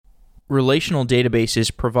Relational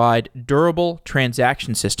databases provide durable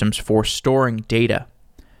transaction systems for storing data.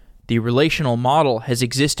 The relational model has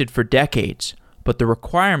existed for decades, but the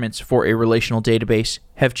requirements for a relational database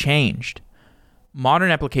have changed.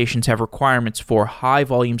 Modern applications have requirements for high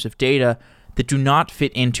volumes of data that do not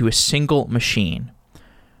fit into a single machine.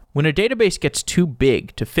 When a database gets too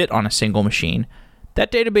big to fit on a single machine,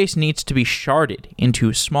 that database needs to be sharded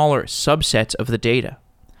into smaller subsets of the data.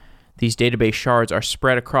 These database shards are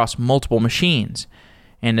spread across multiple machines,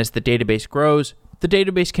 and as the database grows, the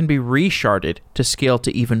database can be resharded to scale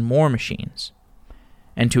to even more machines.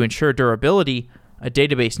 And to ensure durability, a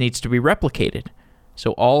database needs to be replicated,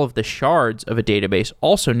 so all of the shards of a database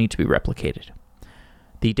also need to be replicated.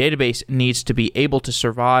 The database needs to be able to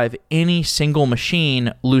survive any single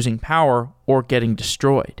machine losing power or getting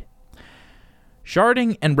destroyed.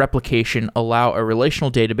 Sharding and replication allow a relational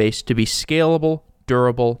database to be scalable,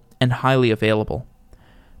 durable, and highly available.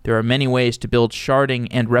 There are many ways to build sharding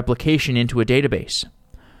and replication into a database.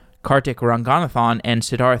 Karthik Ranganathan and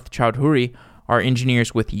Sidharth Choudhury are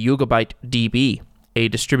engineers with Yugabyte DB, a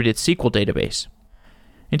distributed SQL database.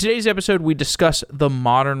 In today's episode, we discuss the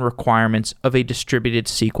modern requirements of a distributed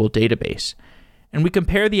SQL database, and we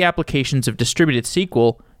compare the applications of distributed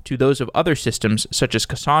SQL to those of other systems such as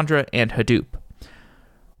Cassandra and Hadoop.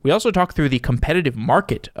 We also talk through the competitive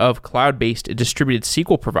market of cloud-based distributed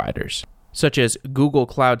SQL providers, such as Google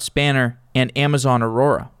Cloud Spanner and Amazon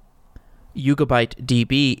Aurora. Yugabyte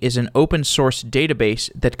DB is an open-source database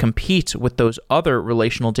that competes with those other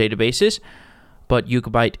relational databases, but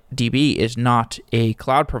Yugabyte DB is not a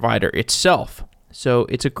cloud provider itself. So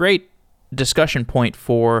it's a great discussion point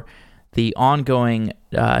for the ongoing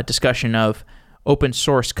discussion of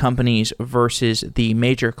open-source companies versus the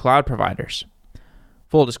major cloud providers.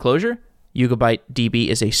 Full disclosure, Yugabyte DB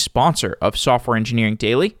is a sponsor of Software Engineering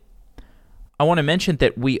Daily. I want to mention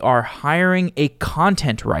that we are hiring a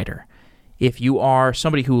content writer. If you are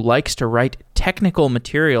somebody who likes to write technical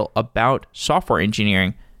material about software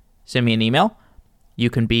engineering, send me an email. You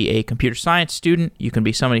can be a computer science student. You can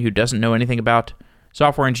be somebody who doesn't know anything about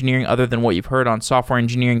software engineering other than what you've heard on Software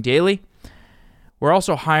Engineering Daily. We're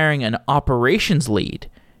also hiring an operations lead,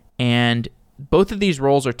 and both of these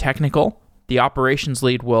roles are technical. The operations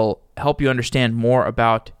lead will help you understand more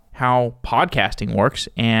about how podcasting works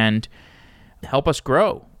and help us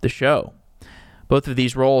grow the show. Both of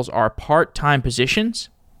these roles are part-time positions,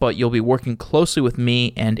 but you'll be working closely with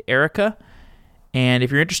me and Erica. And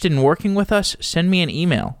if you're interested in working with us, send me an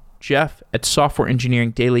email,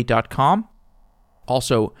 jeff@softwareengineeringdaily.com.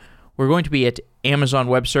 Also, we're going to be at Amazon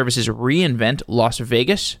Web Services reInvent Las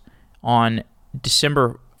Vegas on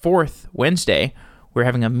December 4th, Wednesday. We're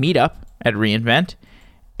having a meetup at reInvent,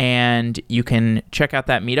 and you can check out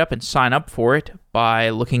that meetup and sign up for it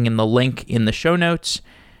by looking in the link in the show notes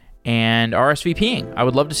and RSVPing. I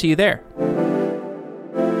would love to see you there.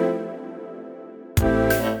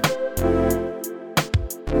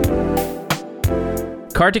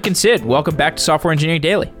 Karthik and Sid, welcome back to Software Engineering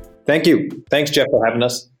Daily. Thank you. Thanks, Jeff, for having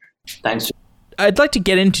us. Thanks. I'd like to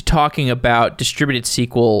get into talking about distributed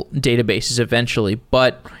SQL databases eventually,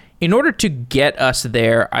 but in order to get us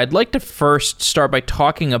there, I'd like to first start by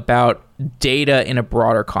talking about data in a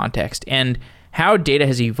broader context and how data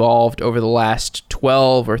has evolved over the last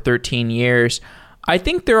 12 or 13 years. I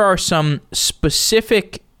think there are some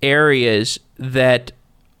specific areas that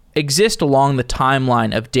exist along the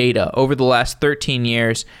timeline of data over the last 13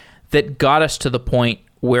 years that got us to the point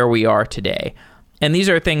where we are today. And these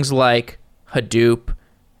are things like Hadoop,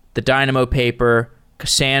 the Dynamo paper,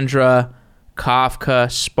 Cassandra,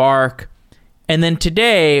 Kafka, Spark. And then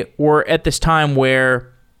today, we're at this time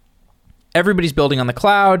where everybody's building on the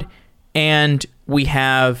cloud, and we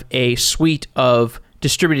have a suite of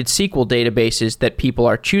distributed SQL databases that people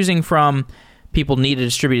are choosing from. People need a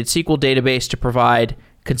distributed SQL database to provide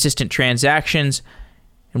consistent transactions,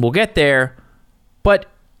 and we'll get there. But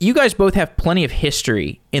you guys both have plenty of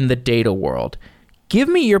history in the data world. Give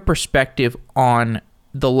me your perspective on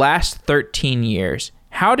the last 13 years.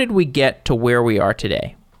 How did we get to where we are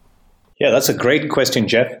today? Yeah, that's a great question,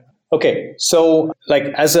 Jeff. Okay, so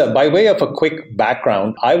by way of a quick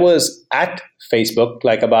background, I was at Facebook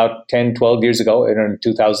about 10, 12 years ago in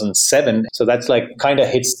 2007. So that's kind of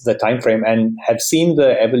hits the time frame, and have seen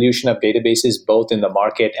the evolution of databases both in the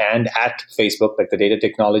market and at Facebook, like the data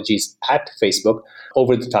technologies at Facebook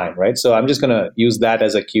over the time, right? So I'm just going to use that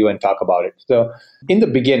as a cue and talk about it. So in the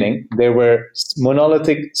beginning, there were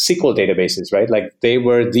monolithic SQL databases, right? They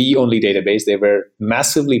were the only database. They were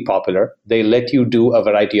massively popular. They let you do a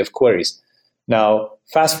variety of queries. Now,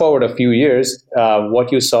 fast forward a few years,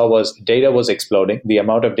 what you saw was data was exploding. The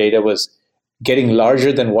amount of data was getting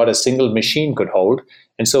larger than what a single machine could hold.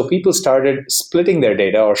 And so people started splitting their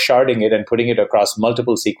data or sharding it and putting it across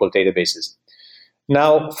multiple SQL databases.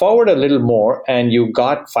 Now, forward a little more, and you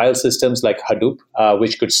got file systems like Hadoop,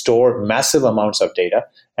 which could store massive amounts of data.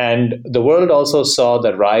 And the world also saw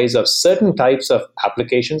the rise of certain types of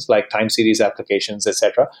applications, like time series applications,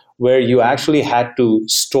 etc., where you actually had to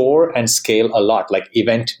store and scale a lot, like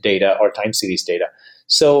event data or time series data.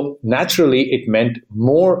 So naturally, it meant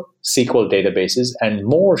more SQL databases and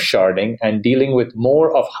more sharding and dealing with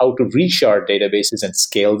more of how to reshard databases and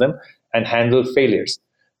scale them and handle failures.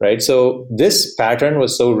 Right. So this pattern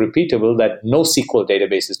was so repeatable that no SQL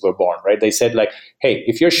databases were born. Right. They said like, hey,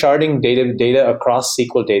 if you're sharding data across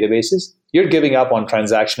SQL databases, you're giving up on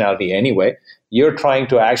transactionality anyway. You're trying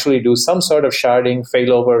to actually do some sort of sharding,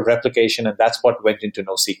 failover, replication, and that's what went into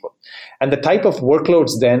NoSQL. And the type of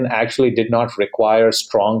workloads then actually did not require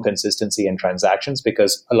strong consistency in transactions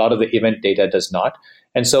because a lot of the event data does not.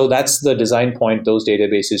 And so that's the design point those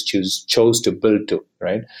databases chose to build to,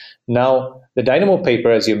 right? Now, the Dynamo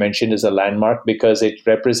paper, as you mentioned, is a landmark because it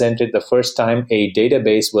represented the first time a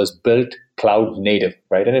database was built cloud native,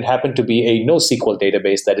 right? And it happened to be a NoSQL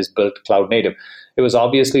database that is built cloud native. It was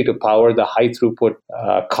obviously to power the high throughput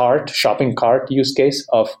shopping cart use case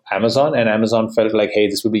of Amazon. And Amazon felt like, hey,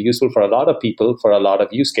 this would be useful for a lot of people for a lot of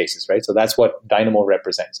use cases, right? So that's what Dynamo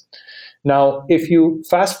represents. Now, if you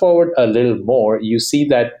fast forward a little more, you see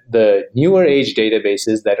that the newer age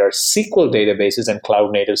databases that are SQL databases and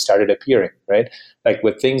cloud native started appearing, right? Like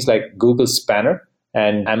with things like Google Spanner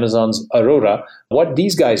and Amazon's Aurora. What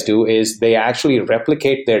these guys do is they actually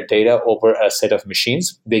replicate their data over a set of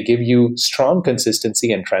machines. They give you strong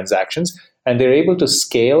consistency and transactions, and they're able to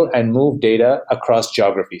scale and move data across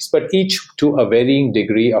geographies, but each to a varying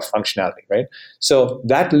degree of functionality, right? So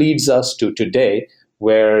that leads us to today,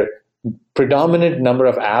 where predominant number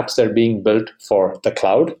of apps that are being built for the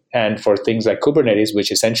cloud and for things like Kubernetes,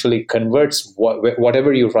 which essentially converts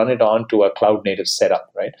whatever you run it on to a cloud native setup,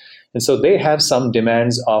 right? And so they have some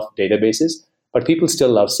demands of databases, but people still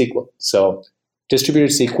love SQL. So distributed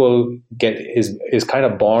SQL is kind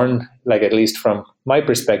of born, like at least from my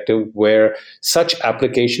perspective, where such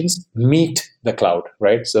applications meet the cloud,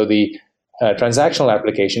 right? So the transactional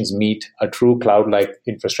applications meet a true cloud-like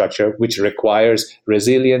infrastructure, which requires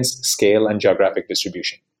resilience, scale, and geographic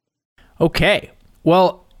distribution. Okay.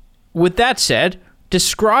 Well, with that said,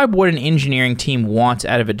 describe what an engineering team wants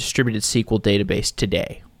out of a distributed SQL database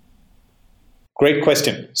today. Great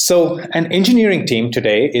question. So an engineering team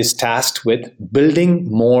today is tasked with building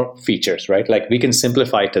more features, right? Like we can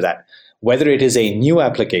simplify it to that. Whether it is a new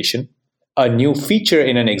application, a new feature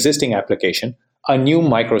in an existing application, a new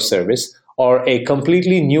microservice, or a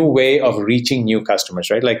completely new way of reaching new customers,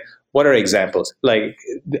 right? Like, what are examples? Like,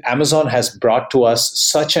 Amazon has brought to us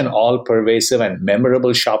such an all-pervasive and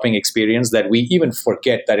memorable shopping experience that we even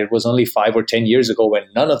forget that it was only 5 or 10 years ago when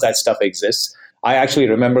none of that stuff exists. I actually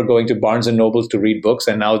remember going to Barnes and Noble to read books,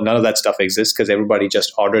 and now none of that stuff exists because everybody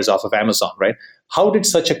just orders off of Amazon, right? How did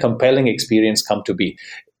such a compelling experience come to be?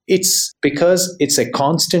 It's because it's a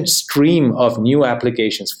constant stream of new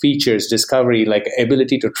applications, features, discovery, like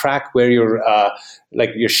ability to track where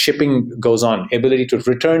your shipping goes on, ability to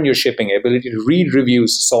return your shipping, ability to read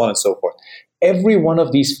reviews, so on and so forth. Every one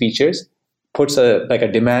of these features puts a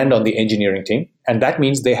demand on the engineering team, and that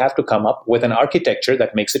means they have to come up with an architecture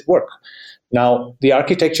that makes it work. Now, the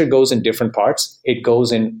architecture goes in different parts. It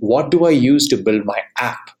goes in, what do I use to build my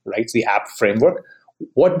app, right? The app framework.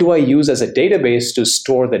 What do I use as a database to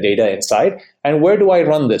store the data inside? And where do I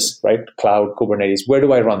run this, right? Cloud, Kubernetes, where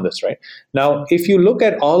do I run this, right? Now, if you look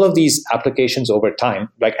at all of these applications over time,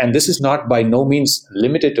 and this is not by no means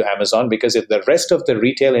limited to Amazon, because if the rest of the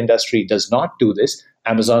retail industry does not do this,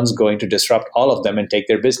 Amazon's going to disrupt all of them and take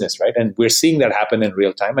their business, right? And we're seeing that happen in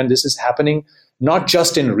real time. And this is happening not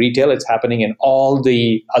just in retail, it's happening in all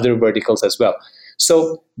the other verticals as well.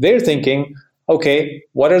 So they're thinking, okay,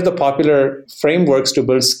 what are the popular frameworks to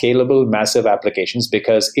build scalable, massive applications?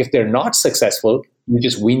 Because if they're not successful, you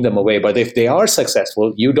just wean them away. But if they are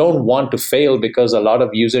successful, you don't want to fail because a lot of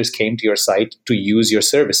users came to your site to use your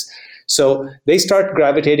service. So they start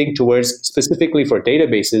gravitating towards, specifically for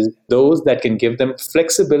databases, those that can give them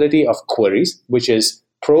flexibility of queries, which is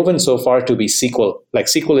proven so far to be SQL. Like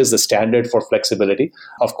SQL is the standard for flexibility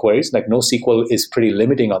of queries. Like NoSQL is pretty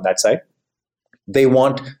limiting on that side. They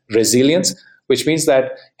want resilience, which means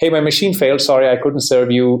that, hey, my machine failed. Sorry, I couldn't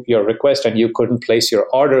serve you your request and you couldn't place your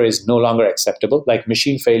order is no longer acceptable. Like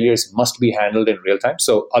machine failures must be handled in real time.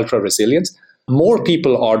 So ultra resilience. more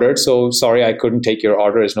people ordered. So sorry, I couldn't take your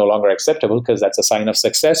order is no longer acceptable because that's a sign of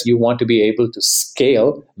success. You want to be able to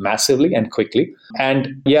scale massively and quickly.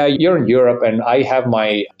 And yeah, you're in Europe and I have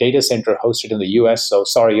my data center hosted in the US. So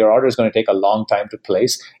sorry, your order is going to take a long time to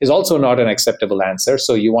place is also not an acceptable answer.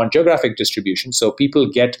 So you want geographic distribution. So people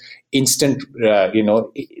get instant,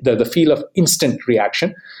 the feel of instant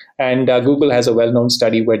reaction. And Google has a well-known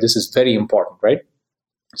study where this is very important, right?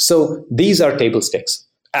 So these are table stakes,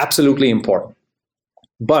 absolutely important.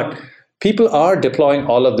 But people are deploying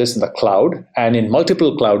all of this in the cloud and in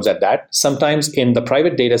multiple clouds at that, sometimes in the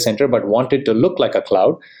private data center, but want it to look like a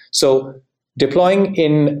cloud. So deploying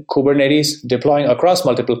in Kubernetes, deploying across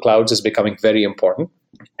multiple clouds is becoming very important.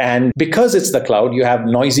 And because it's the cloud, you have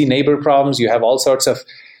noisy neighbor problems, you have all sorts of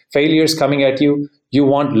failures coming at you. You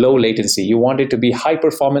want low latency. You want it to be high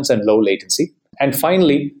performance and low latency. And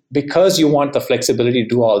finally, because you want the flexibility to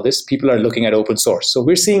do all this, people are looking at open source. So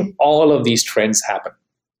we're seeing all of these trends happen.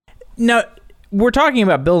 Now, we're talking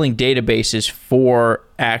about building databases for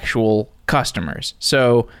actual customers.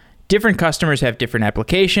 So different customers have different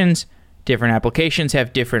applications. Different applications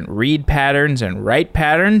have different read patterns and write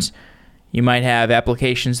patterns. You might have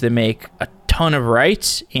applications that make a ton of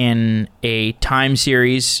writes in a time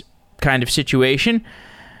series kind of situation.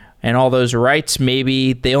 And all those writes,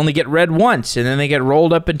 maybe they only get read once, and then they get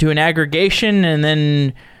rolled up into an aggregation, and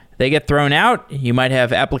then they get thrown out. You might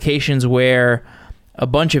have applications where a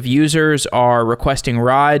bunch of users are requesting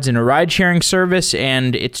rides in a ride-sharing service,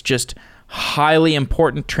 and it's just highly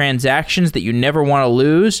important transactions that you never want to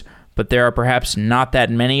lose, but there are perhaps not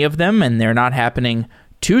that many of them, and they're not happening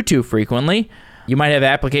too frequently. You might have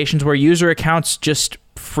applications where user accounts just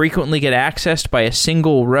frequently get accessed by a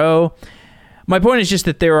single row. My point is just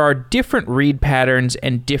that there are different read patterns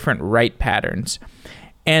and different write patterns.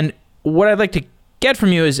 And what I'd like to get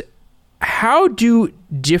from you is, how do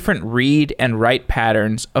different read and write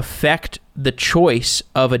patterns affect the choice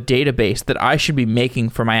of a database that I should be making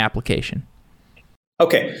for my application?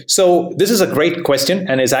 Okay, so this is a great question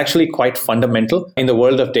and is actually quite fundamental in the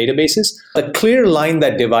world of databases. The clear line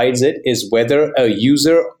that divides it is whether a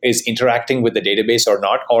user is interacting with the database or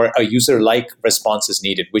not, or a user-like response is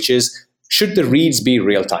needed, which is, should the reads be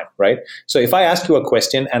real time, right? So if I ask you a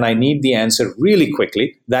question and I need the answer really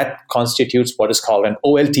quickly, that constitutes what is called an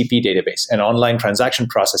OLTP database, an online transaction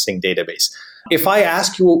processing database. If I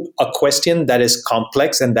ask you a question that is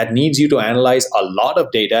complex and that needs you to analyze a lot of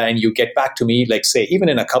data and you get back to me, like say, even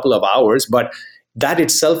in a couple of hours, but that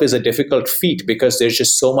itself is a difficult feat because there's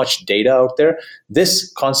just so much data out there.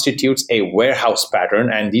 This constitutes a warehouse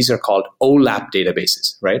pattern, and these are called OLAP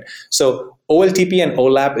databases, right? So OLTP and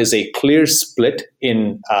OLAP is a clear split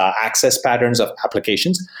in access patterns of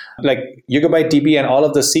applications. Like Yugabyte DB and all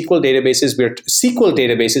of the SQL databases, SQL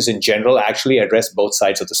databases in general actually address both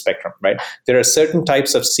sides of the spectrum, right? There are certain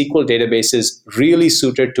types of SQL databases really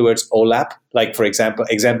suited towards OLAP. Like, for example,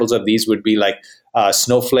 examples of these would be like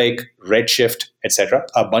Snowflake, Redshift, etc.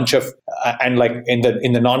 A bunch of and like in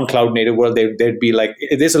the non-cloud native world, there'd be like,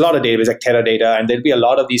 there's a lot of databases like Teradata, and there'd be a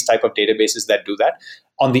lot of these type of databases that do that.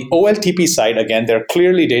 On the OLTP side, again, there are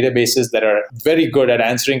clearly databases that are very good at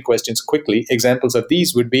answering questions quickly. Examples of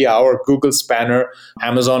these would be our Google Spanner,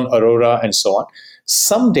 Amazon Aurora, and so on.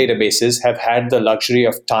 Some databases have had the luxury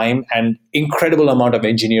of time and incredible amount of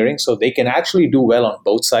engineering, so they can actually do well on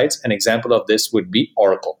both sides. An example of this would be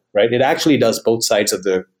Oracle, right? It actually does both sides of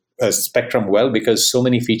the spectrum well because so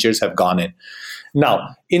many features have gone in.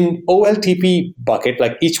 Now, in OLTP bucket,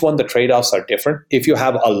 like each one, the trade-offs are different. If you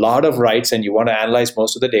have a lot of writes and you want to analyze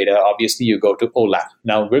most of the data, obviously you go to OLAP.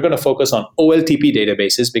 Now, we're going to focus on OLTP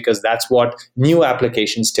databases because that's what new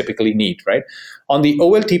applications typically need, right? On the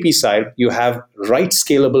OLTP side, you have write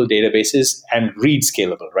scalable databases and read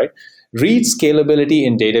scalable, right? Read scalability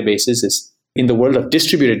in databases is, in the world of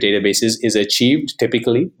distributed databases, is achieved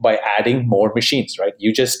typically by adding more machines, right?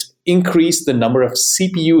 You just increase the number of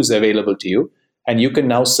CPUs available to you, and you can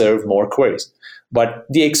now serve more queries. But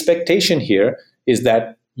the expectation here is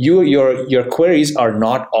that your queries are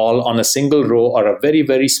not all on a single row or a very,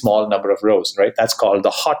 very small number of rows, right? That's called the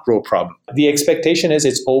hot row problem. The expectation is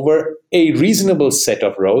it's over a reasonable set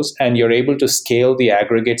of rows, and you're able to scale the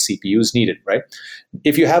aggregate CPUs needed, right?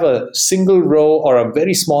 If you have a single row or a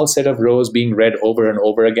very small set of rows being read over and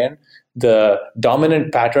over again, the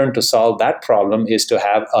dominant pattern to solve that problem is to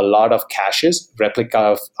have a lot of caches,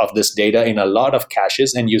 replica of this data in a lot of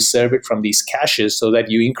caches, and you serve it from these caches so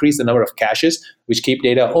that you increase the number of caches, which keep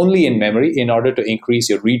data only in memory in order to increase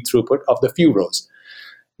your read throughput of the few rows.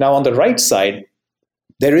 Now, on the right side,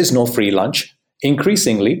 there is no free lunch.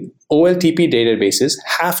 increasingly, OLTP databases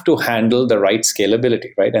have to handle the right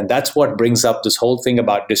scalability, right? And that's what brings up this whole thing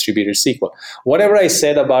about distributed SQL. Whatever I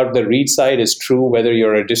said about the read side is true, whether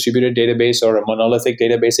you're a distributed database or a monolithic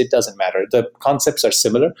database, it doesn't matter. The concepts are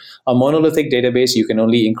similar. A monolithic database, you can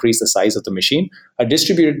only increase the size of the machine. A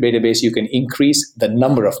distributed database, you can increase the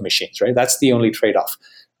number of machines, right? That's the only trade-off.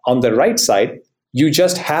 On the write side, you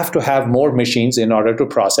just have to have more machines in order to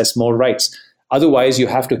process more writes. Otherwise, you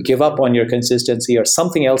have to give up on your consistency or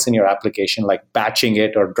something else in your application, like batching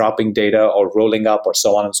it or dropping data or rolling up or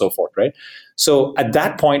so on and so forth, right? So at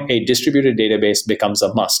that point, a distributed database becomes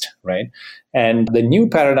a must, right? And the new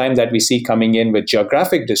paradigm that we see coming in with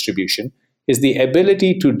geographic distribution is the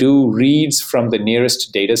ability to do reads from the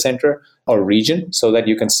nearest data center or region so that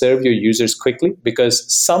you can serve your users quickly, because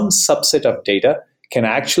some subset of data can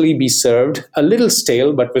actually be served a little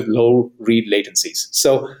stale, but with low read latencies.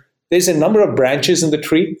 So there's a number of branches in the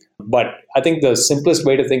tree, but I think the simplest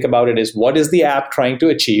way to think about it is, what is the app trying to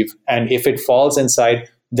achieve? And if it falls inside,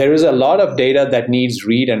 there is a lot of data that needs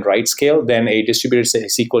read and write scale, then a distributed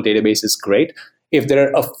SQL database is great. If there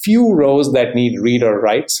are a few rows that need read or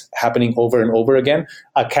writes happening over and over again,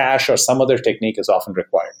 a cache or some other technique is often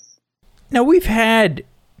required. Now, we've had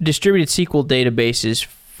distributed SQL databases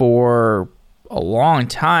for a long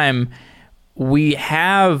time. We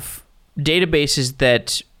have databases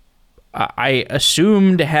that I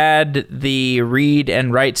assumed had the read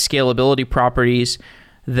and write scalability properties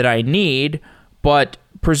that I need, but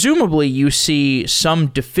presumably you see some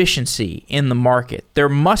deficiency in the market. There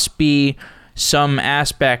must be some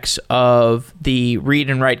aspects of the read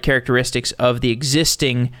and write characteristics of the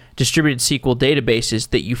existing distributed SQL databases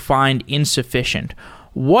that you find insufficient.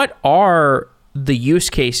 What are the use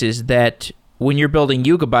cases that, when you're building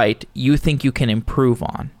Yugabyte, you think you can improve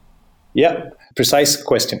on? Yeah, precise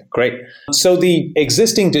question. Great. So the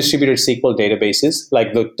existing distributed SQL databases,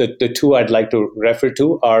 like the two I'd like to refer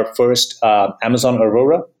to, are first Amazon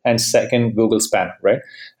Aurora and second Google Spanner, right?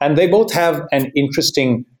 And they both have an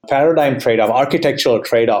interesting paradigm trade-off, architectural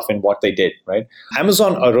trade-off in what they did, right?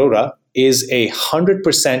 Amazon Aurora is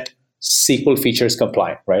 100% SQL features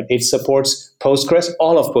compliant, right? It supports Postgres,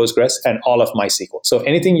 all of Postgres, and all of MySQL. So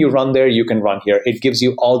anything you run there, you can run here. It gives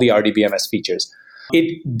you all the RDBMS features.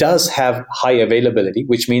 It does have high availability,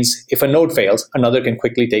 which means if a node fails, another can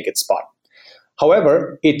quickly take its spot.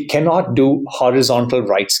 However, it cannot do horizontal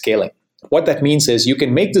write scaling. What that means is you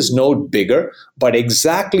can make this node bigger, but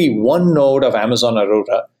exactly one node of Amazon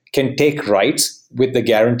Aurora can take writes with the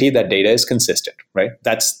guarantee that data is consistent, right?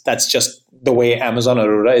 That's just the way Amazon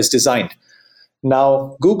Aurora is designed.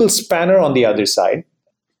 Now, Google Spanner, on the other side,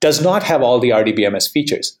 does not have all the RDBMS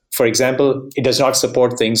features. For example, it does not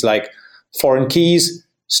support things like foreign keys,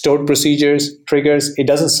 stored procedures, triggers. It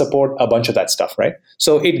doesn't support a bunch of that stuff, right?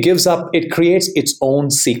 So it creates its own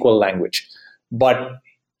SQL language. But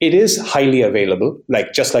it is highly available,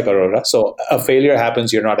 just like Aurora. So a failure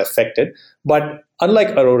happens, you're not affected. But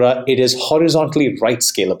unlike Aurora, it is horizontally write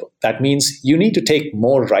scalable. That means you need to take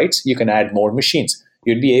more writes, you can add more machines.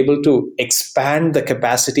 You'd be able to expand the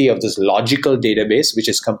capacity of this logical database, which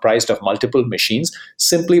is comprised of multiple machines,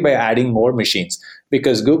 simply by adding more machines.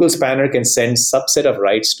 Because Google Spanner can send subset of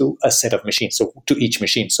writes to a set of machines, so to each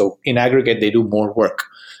machine. So in aggregate, they do more work.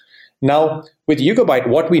 Now, with Yugabyte,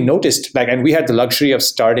 what we noticed, and we had the luxury of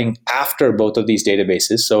starting after both of these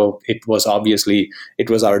databases, so it was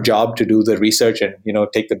our job to do the research and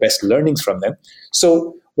take the best learnings from them.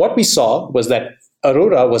 So what we saw was that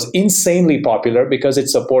Aurora was insanely popular because it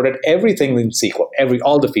supported everything in SQL,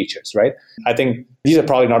 all the features, right? I think these are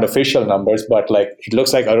probably not official numbers, but it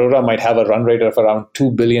looks like Aurora might have a run rate of around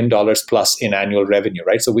 $2 billion plus in annual revenue,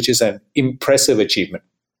 right? So which is an impressive achievement.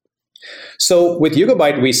 So with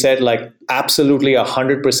Yugabyte, we said absolutely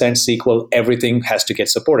 100% SQL, everything has to get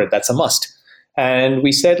supported. That's a must. And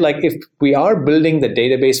we said if we are building the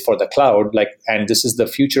database for the cloud, and this is the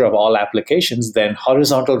future of all applications, then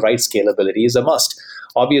horizontal write scalability is a must.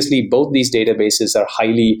 Obviously, both these databases are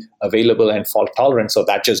highly available and fault tolerant, so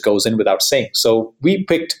that just goes in without saying. So we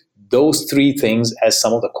picked those three things as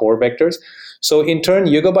some of the core vectors. So in turn,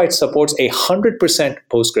 Yugabyte supports 100%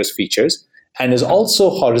 Postgres features and is also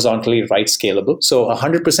horizontally write scalable. So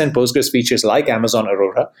 100% Postgres features like Amazon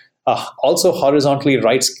Aurora, also horizontally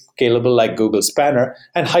write scalable like Google Spanner,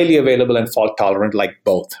 and highly available and fault tolerant like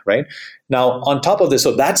both, right? Now, on top of this,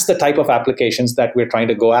 so that's the type of applications that we're trying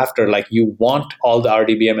to go after. You want all the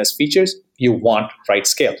RDBMS features, you want write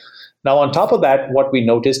scale. Now, on top of that, what we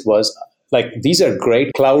noticed was these are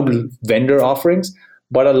great cloud vendor offerings,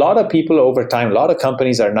 but a lot of people over time, a lot of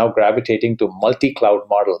companies are now gravitating to multi-cloud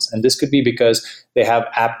models. And this could be because they have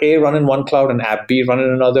app A run in one cloud and app B run in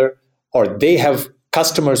another, or they have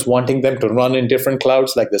customers wanting them to run in different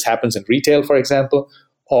clouds, like this happens in retail, for example,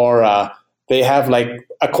 or they have like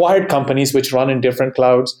acquired companies which run in different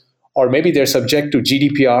clouds, or maybe they're subject to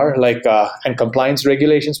GDPR and compliance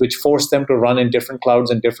regulations, which force them to run in different clouds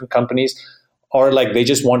and different companies, or like they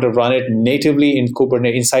just want to run it natively in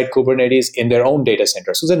Kubernetes, inside Kubernetes in their own data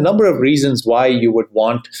center. So there's a number of reasons why you would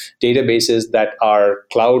want databases that are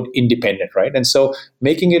cloud independent, right? And so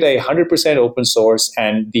making it 100% open source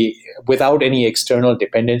and without any external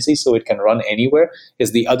dependency, so it can run anywhere,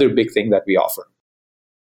 is the other big thing that we offer.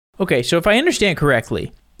 Okay, so if I understand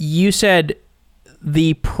correctly, you said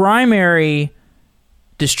the primary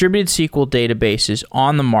distributed SQL databases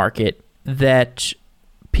on the market that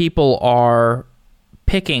people are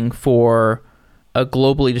picking for a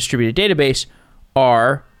globally distributed database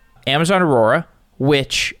are Amazon Aurora,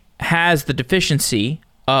 which has the deficiency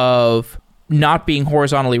of not being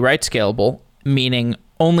horizontally write scalable, meaning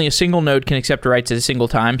only a single node can accept writes at a single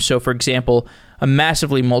time. So for example, a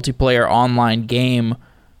massively multiplayer online game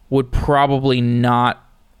would probably not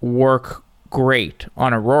work great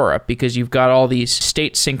on Aurora because you've got all these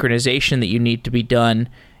state synchronization that you need to be done.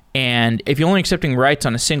 And if you're only accepting writes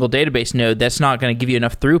on a single database node, that's not going to give you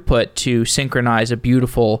enough throughput to synchronize a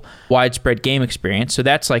beautiful widespread game experience. So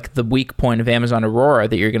that's like the weak point of Amazon Aurora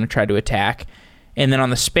that you're going to try to attack. And then on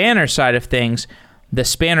the Spanner side of things, the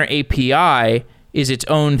Spanner API is its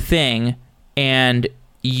own thing, and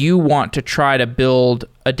you want to try to build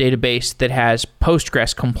a database that has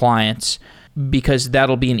Postgres compliance because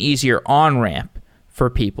that'll be an easier on-ramp for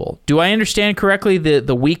people. Do I understand correctly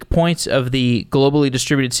the weak points of the globally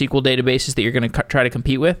distributed SQL databases that you're going to try to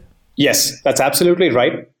compete with? Yes, that's absolutely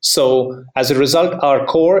right. So as a result, our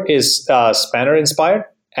core is Spanner inspired,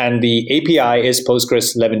 and the API is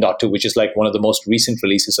Postgres 11.2, which is like one of the most recent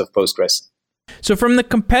releases of Postgres. So from the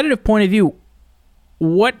competitive point of view,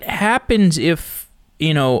 what happens if,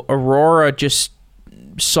 Aurora just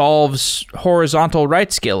solves horizontal write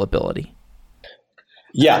scalability?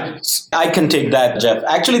 Yeah, I can take that, Jeff.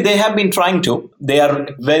 Actually, they have been trying to. They are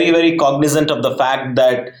very, very cognizant of the fact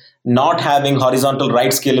that not having horizontal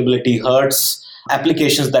write scalability hurts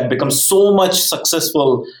applications that become so much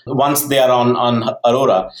successful once they are on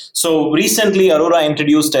Aurora. So recently, Aurora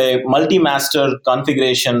introduced a multi-master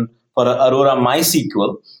configuration for Aurora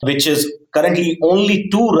MySQL, which is currently only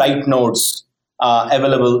 2 write nodes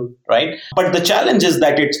available, right? But the challenge is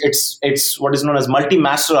that it's what is known as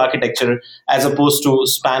multi-master architecture as opposed to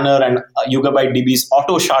Spanner and Yugabyte DB's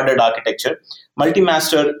auto-sharded architecture.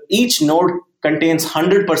 Multi-master, each node contains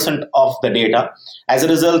 100% of the data. As a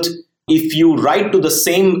result, if you can write to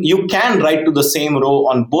the same row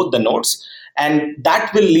on both the nodes, and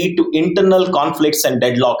that will lead to internal conflicts and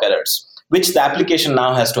deadlock errors, which the application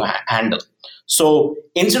now has to handle. So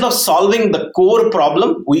instead of solving the core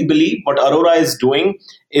problem, we believe what Aurora is doing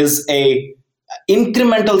is a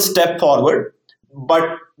incremental step forward,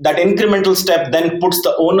 but that incremental step then puts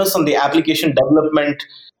the onus on the application development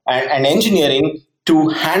and engineering to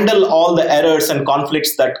handle all the errors and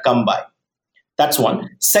conflicts that come by. That's one.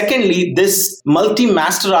 Secondly, this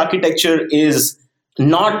multi-master architecture is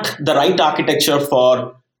not the right architecture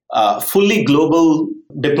for fully global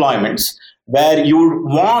deployments, where you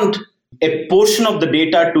want a portion of the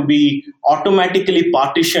data to be automatically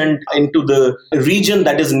partitioned into the region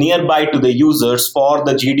that is nearby to the users for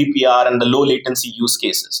the GDPR and the low latency use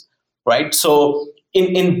cases, right? So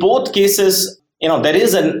in both cases, there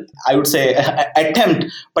is I would say, attempt,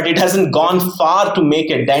 but it hasn't gone far to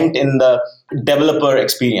make a dent in the developer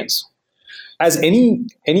experience. As any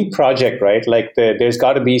project, right? Like there's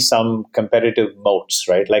got to be some competitive moats,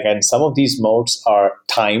 right? Like, and some of these moats are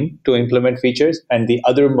time to implement features, and the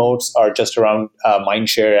other moats are just around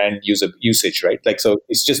mindshare and usage, right? Like, so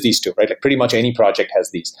it's just these two, right? Like pretty much any project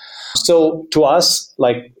has these. So to us,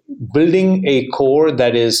 like building a core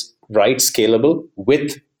that is write scalable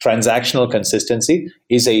with transactional consistency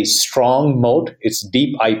is a strong moat. It's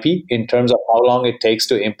deep IP in terms of how long it takes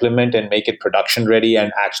to implement and make it production ready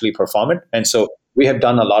and actually perform it. And so we have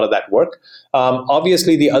done a lot of that work.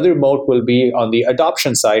 Obviously, the other moat will be on the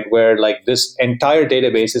adoption side, where like this entire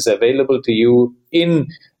database is available to you in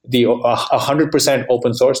the 100%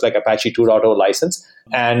 open source, like Apache 2.0 license.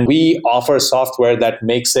 And we offer software that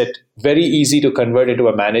makes it very easy to convert into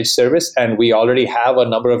a managed service. And we already have a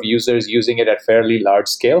number of users using it at fairly large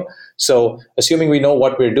scale. So assuming we know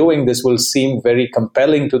what we're doing, this will seem very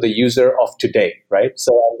compelling to the user of today, right?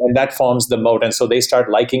 So, and that forms the moat. And so they start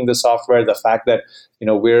liking the software, the fact that,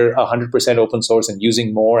 we're 100% open source and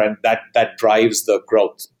using more, and that drives the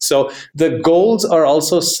growth. So the goals are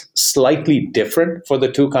also slightly different for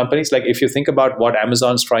the two companies. Like if you think about what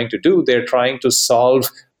Amazon's trying to do, they're trying to solve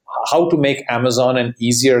how to make Amazon an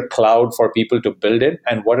easier cloud for people to build in.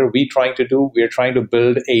 And what are we trying to do? We're trying to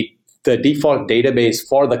build the default database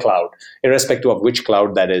for the cloud, irrespective of which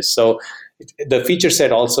cloud that is. So the feature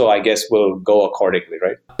set also, I guess, will go accordingly,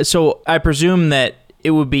 right? So I presume that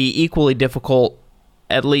it would be equally difficult,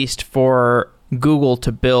 at least for Google,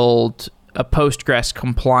 to build a Postgres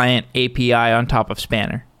compliant API on top of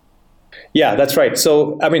Spanner. Yeah, that's right.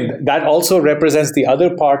 So, I mean, that also represents the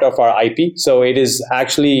other part of our IP. So it is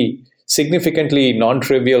actually significantly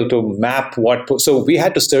non-trivial to map so we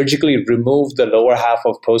had to surgically remove the lower half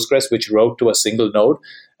of Postgres, which wrote to a single node,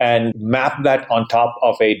 and map that on top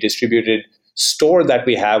of a distributed store that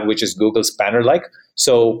we have, which is Google Spanner-like.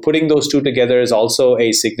 So putting those two together is also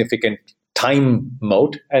a significant time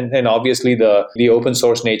moat, and obviously the open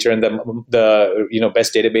source nature and the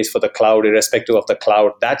best database for the cloud, irrespective of the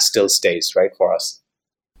cloud, that still stays, right, for us.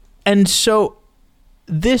 And so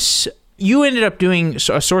this, you ended up doing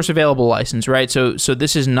a source available license, right? So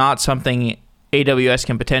this is not something AWS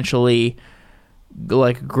can potentially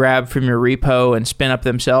like grab from your repo and spin up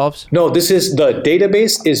themselves? No, the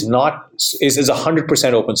database is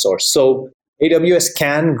 100% open source. So AWS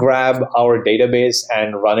can grab our database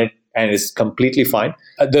and run it, and it's completely fine.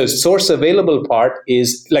 The source available part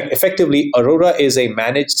is like effectively Aurora is a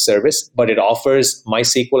managed service, but it offers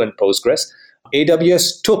MySQL and Postgres.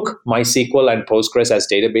 AWS took MySQL and Postgres as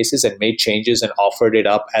databases and made changes and offered it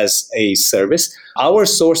up as a service. Our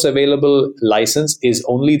source available license is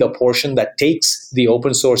only the portion that takes the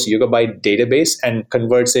open source Yugabyte database and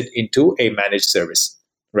converts it into a managed service,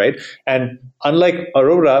 right? And unlike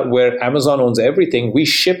Aurora, where Amazon owns everything, we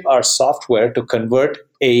ship our software to convert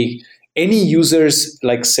any user's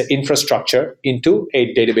infrastructure into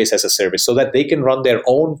a database as a service so that they can run their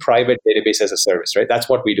own private database as a service, right? That's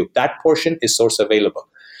what we do. That portion is source available.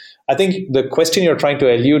 I think the question you're trying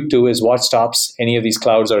to allude to is what stops any of these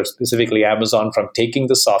clouds, or specifically Amazon, from taking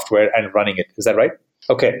the software and running it. Is that right?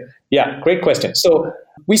 Okay. Yeah, great question. So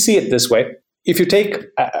we see it this way. If you take,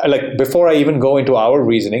 before I even go into our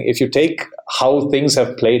reasoning, if you take how things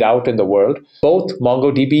have played out in the world, both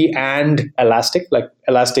MongoDB and Elastic, like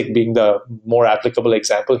Elastic being the more applicable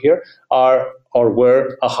example here,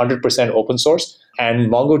 were 100% open source,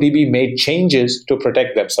 and MongoDB made changes to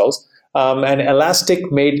protect themselves. And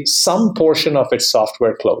Elastic made some portion of its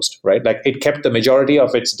software closed, right? Like it kept the majority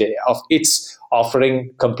of its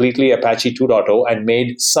offering completely Apache 2.0 and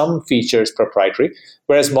made some features proprietary,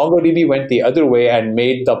 whereas MongoDB went the other way and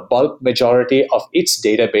made the bulk majority of its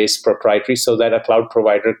database proprietary so that a cloud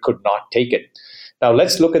provider could not take it. Now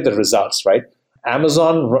let's look at the results, right?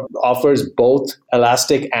 Amazon offers both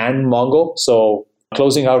Elastic and Mongo, so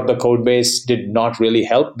closing out the code base did not really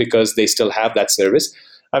help because they still have that service.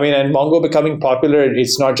 I mean, and Mongo becoming popular,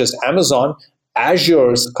 it's not just Amazon.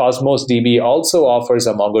 Azure's Cosmos DB also offers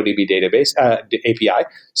a MongoDB database API.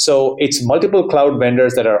 So it's multiple cloud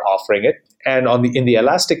vendors that are offering it. And in the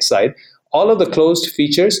Elastic side, all of the closed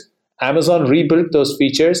features, Amazon rebuilt those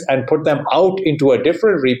features and put them out into a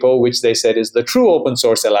different repo, which they said is the true open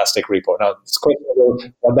source Elastic repo. Now, it's questionable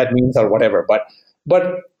what that means or whatever.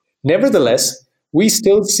 But nevertheless, we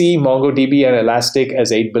still see MongoDB and Elastic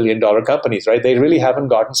as $8 billion companies, right? They really haven't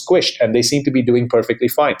gotten squished, and they seem to be doing perfectly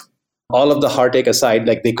fine. All of the heartache aside,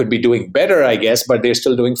 they could be doing better, I guess, but they're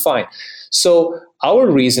still doing fine. So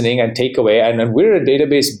our reasoning and takeaway, and we're a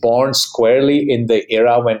database born squarely in the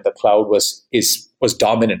era when the cloud was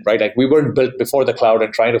dominant, right? Like we weren't built before the cloud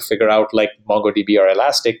and trying to figure out like MongoDB or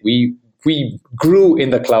Elastic. We grew in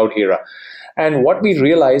the cloud era. And what we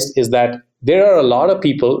realized is that there are a lot of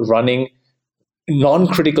people running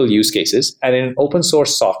non-critical use cases, and in open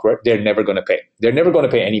source software, they're never going to pay. They're never going to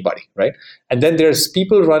pay anybody, right? And then there's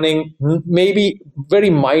people running maybe very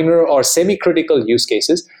minor or semi-critical use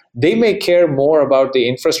cases. They may care more about the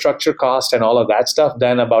infrastructure cost and all of that stuff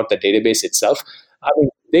than about the database itself. I mean,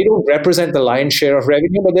 they don't represent the lion's share of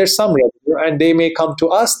revenue, but there's some revenue, and they may come to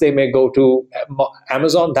us. They may go to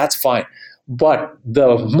Amazon. That's fine. But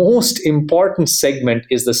the most important segment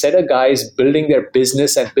is the set of guys building their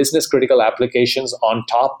business and business critical applications on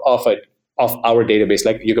top of our database,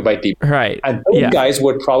 like Yugabyte DB. Right. And those guys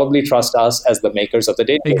would probably trust us as the makers of the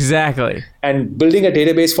database. Exactly. And building a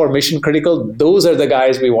database for mission critical, those are the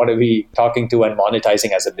guys we want to be talking to and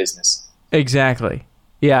monetizing as a business. Exactly.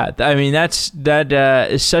 Yeah. I mean, that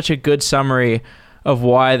is such a good summary of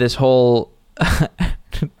why this whole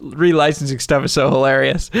relicensing stuff is so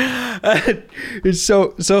hilarious. It's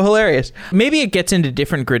so hilarious. Maybe it gets into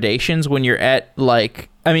different gradations when you're at like,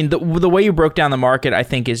 I mean, the way you broke down the market, I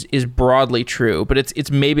think is broadly true, but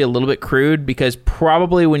it's maybe a little bit crude because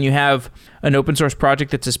probably when you have an open source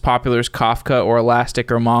project that's as popular as Kafka or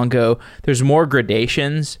Elastic or Mongo, there's more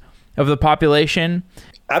gradations of the population.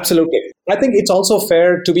 Absolutely. I think it's also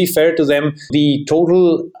fair, to be fair to them, the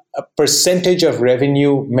total percentage of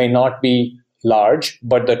revenue may not be large,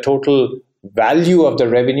 but the total value of the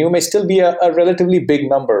revenue may still be a relatively big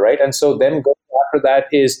number, right? And so them going after that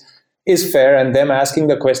is fair, and them asking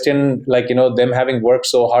the question, like, them having worked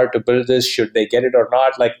so hard to build this, should they get it or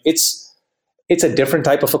not? Like, it's a different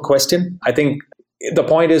type of a question. I think the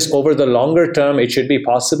point is, over the longer term, it should be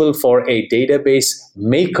possible for a database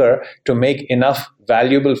maker to make enough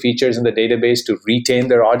valuable features in the database to retain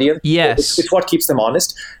their audience. Yes. It's what keeps them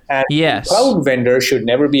honest. And yes. Cloud vendor should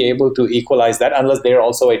never be able to equalize that unless they're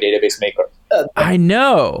also a database maker. I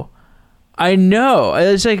know.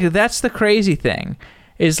 It's like, that's the crazy thing.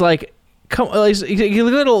 Is like, you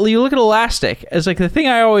look at Elastic. It's like the thing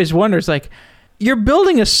I always wonder is like, you're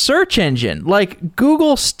building a search engine. Like,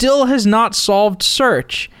 Google still has not solved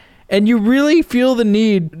search. And you really feel the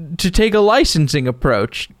need to take a licensing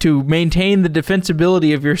approach to maintain the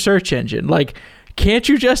defensibility of your search engine. Like, can't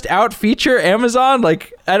you just out-feature Amazon?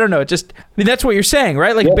 Like, I don't know. That's what you're saying,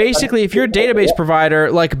 right? Like, basically, if you're a database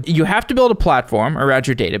provider, like, you have to build a platform around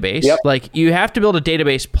your database. Yep. Like, you have to build a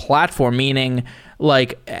database platform, meaning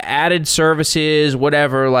like added services,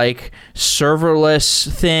 whatever, like serverless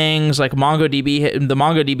things like MongoDB. The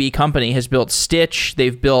MongoDB company has built Stitch.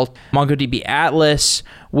 They've built MongoDB Atlas,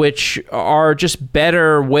 which are just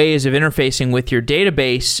better ways of interfacing with your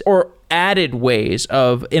database, or added ways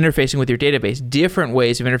of interfacing with your database, different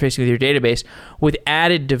ways of interfacing with your database with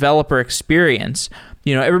added developer experience.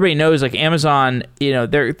 Everybody knows like Amazon,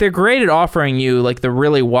 they're great at offering you like the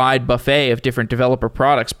really wide buffet of different developer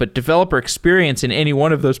products, but developer experience in any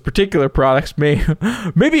one of those particular products may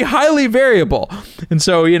be highly variable. And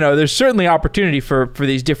so, there's certainly opportunity for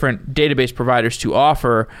these different database providers to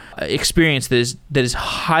offer experience that is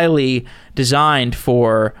highly designed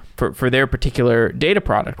for their particular data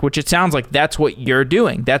product, which it sounds like that's what you're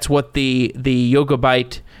doing. That's what the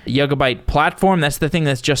Yugabyte platform, that's the thing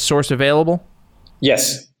that's just source available.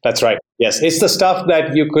 Yes, that's right. Yes, it's the stuff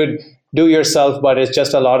that you could do yourself, but it's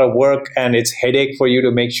just a lot of work and it's headache for you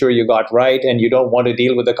to make sure you got right, and you don't want to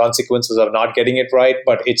deal with the consequences of not getting it right.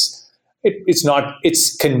 But it's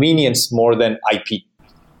convenience more than IP.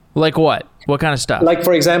 Like what? What kind of stuff? Like,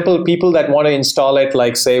 for example, people that want to install it,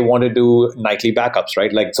 like say want to do nightly backups,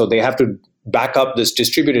 right? Like, so they have to back up this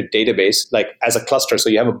distributed database like as a cluster. So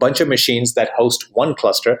you have a bunch of machines that host one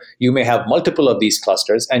cluster. You may have multiple of these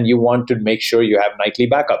clusters, and you want to make sure you have nightly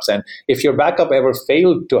backups. And if your backup ever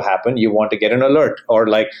failed to happen, you want to get an alert, or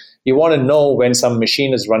like you want to know when some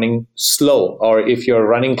machine is running slow, or if you're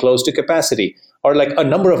running close to capacity, or like a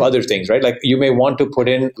number of other things, right? Like you may want to put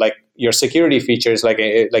in like your security features, like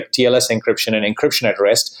TLS encryption and encryption at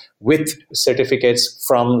rest with certificates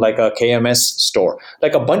from like a KMS store,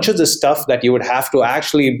 like a bunch of the stuff that you would have to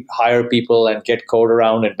actually hire people and get code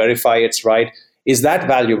around and verify it's right. Is that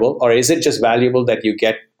valuable, or is it just valuable that you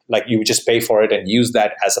get, like you just pay for it and use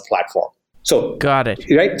that as a platform? So got it.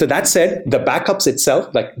 Right. So that said, the backups itself,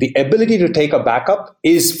 like the ability to take a backup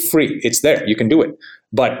is free. It's there. You can do it.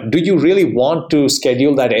 But do you really want to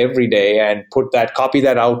schedule that every day and copy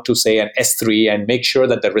that out to say an S3 and make sure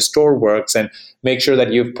that the restore works and make sure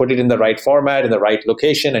that you've put it in the right format, in the right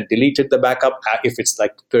location, and deleted the backup if it's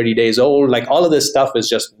like 30 days old? Like all of this stuff is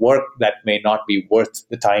just work that may not be worth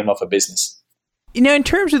the time of a business. In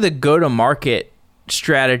terms of the go-to-market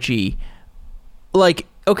strategy, like,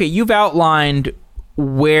 okay, you've outlined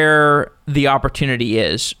where the opportunity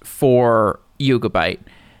is for Yugabyte.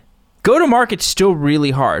 Go-to-market's still really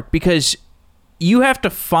hard because you have to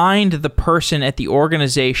find the person at the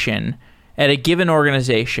organization, at a given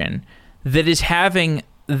organization, that is having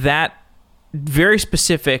that very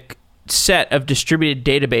specific set of distributed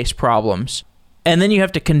database problems. And then you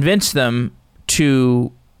have to convince them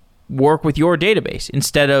to work with your database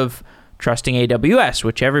instead of trusting AWS,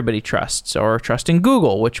 which everybody trusts, or trusting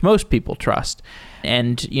Google, which most people trust,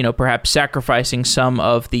 and perhaps sacrificing some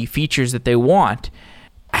of the features that they want.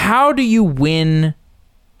 How do you win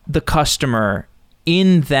the customer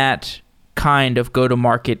in that kind of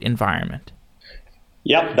go-to-market environment?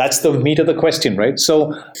 Yeah, that's the meat of the question, right?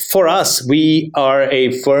 So for us, we are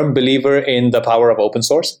a firm believer in the power of open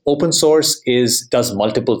source. Open source does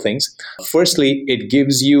multiple things. Firstly, it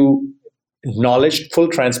gives you knowledge, full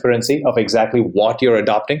transparency of exactly what you're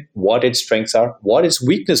adopting, what its strengths are, what its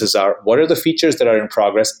weaknesses are, what are the features that are in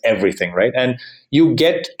progress, everything, right? And you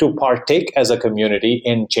get to partake as a community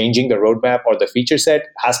in changing the roadmap or the feature set,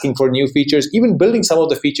 asking for new features, even building some of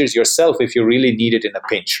the features yourself if you really need it in a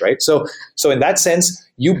pinch, right? So in that sense,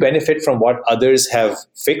 you benefit from what others have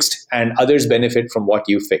fixed and others benefit from what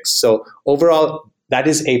you fix. So overall, that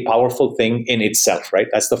is a powerful thing in itself, right?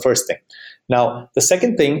 That's the first thing. Now, the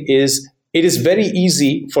second thing is it is very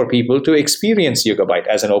easy for people to experience Yugabyte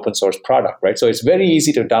as an open source product, right? So it's very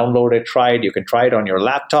easy to download it, try it. You can try it on your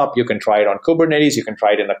laptop. You can try it on Kubernetes. You can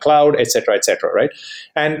try it in the cloud, et cetera, right?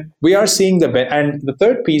 And we are seeing and the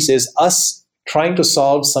third piece is us trying to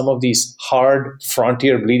solve some of these hard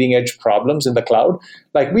frontier bleeding edge problems in the cloud.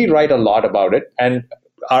 Like we write a lot about it. And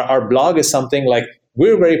our blog is something like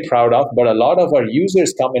we're very proud of, but a lot of our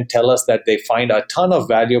users come and tell us that they find a ton of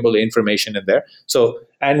valuable information in there.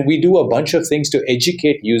 And we do a bunch of things to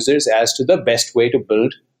educate users as to the best way to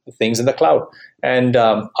build things in the cloud. And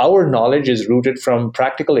our knowledge is rooted from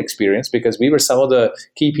practical experience because we were some of the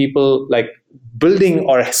key people like building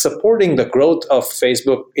or supporting the growth of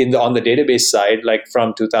Facebook on the database side, like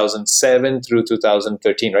from 2007 through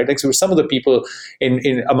 2013, right? Like so we're some of the people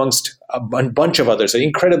in amongst a bunch of others, an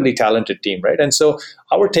incredibly talented team, right? And so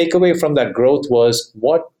our takeaway from that growth was,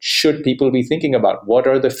 what should people be thinking about? What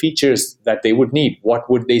are the features that they would need? What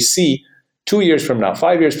would they see 2 years from now,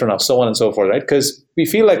 5 years from now, so on and so forth, right? Because we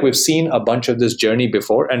feel like we've seen a bunch of this journey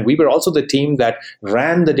before, and we were also the team that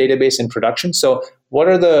ran the database in production. So what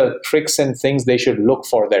are the tricks and things they should look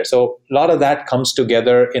for there? So a lot of that comes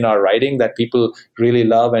together in our writing that people really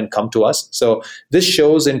love and come to us. So this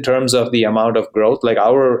shows in terms of the amount of growth, like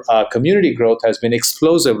our community growth has been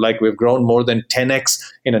explosive. Like we've grown more than 10x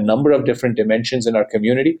in a number of different dimensions in our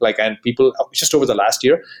community, and people just over the last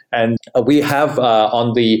year. And we have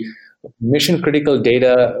on the mission critical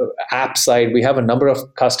data app side, we have a number of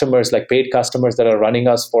customers, like paid customers that are running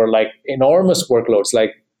us for like enormous workloads.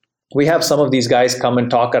 Like we have some of these guys come and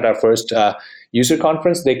talk at our first user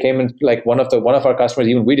conference. They came in, like one of our customers,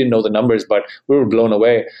 even we didn't know the numbers, but we were blown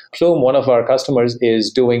away. Plume, one of our customers, is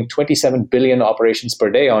doing 27 billion operations per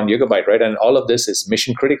day on Yugabyte, right? And all of this is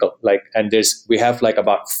mission critical. We have like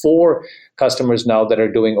about 4 customers now that are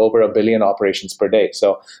doing over 1 billion operations per day.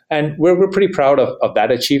 So, and we're pretty proud of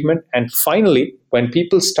that achievement. And finally, when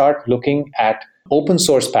people start looking at open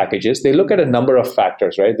source packages, they look at a number of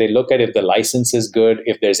factors, right? They look at if the license is good,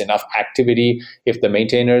 if there's enough activity, if the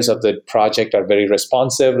maintainers of the project are very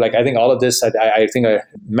responsive. Like I think all of this, I think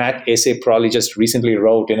Matt Ase probably just recently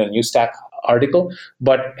wrote in a Newstack article.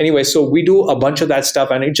 But anyway, so we do a bunch of that stuff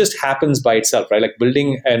and it just happens by itself, right? Like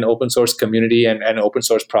building an open source community and an open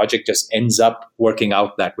source project just ends up working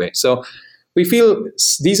out that way. So we feel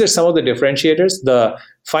these are some of the differentiators. The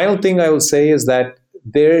final thing I will say is that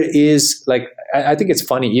there is I think it's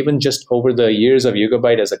funny, even just over the years of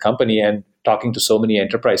Yugabyte as a company and talking to so many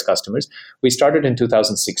enterprise customers, we started in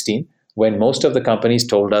 2016 when most of the companies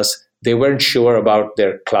told us they weren't sure about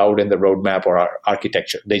their cloud and the roadmap or our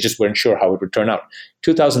architecture. They just weren't sure how it would turn out.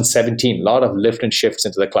 2017, a lot of lift and shifts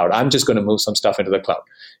into the cloud. I'm just going to move some stuff into the cloud.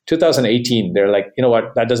 2018, they're like, you know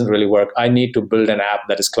what, that doesn't really work. I need to build an app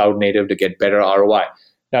that is cloud native to get better ROI.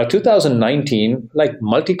 Now, 2019,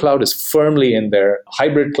 multi-cloud is firmly in there.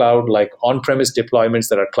 Hybrid cloud, like on-premise deployments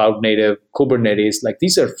that are cloud native, Kubernetes,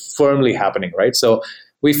 these are firmly happening, right? So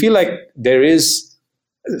we feel like there is,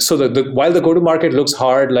 while the go-to-market looks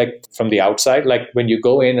hard, from the outside, when you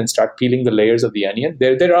go in and start peeling the layers of the onion,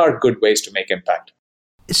 there are good ways to make impact.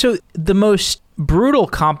 So the most brutal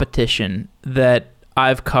competition that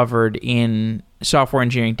I've covered in Software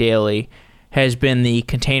Engineering Daily has been the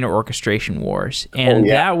container orchestration wars. And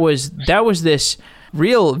that was this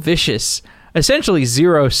real vicious, essentially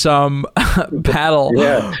zero-sum battle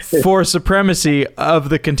for supremacy of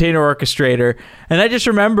the container orchestrator. And I just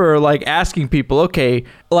remember asking people, okay,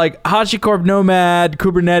 HashiCorp Nomad,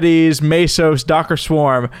 Kubernetes, Mesos, Docker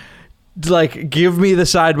Swarm, give me the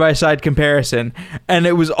side-by-side comparison. And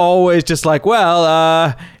it was always just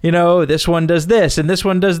this one does this and this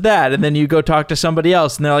one does that. And then you go talk to somebody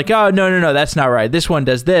else and they're like, oh, no, that's not right. This one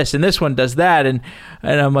does this and this one does that. And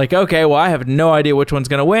I'm like, okay, well, I have no idea which one's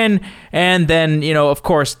going to win. And then, of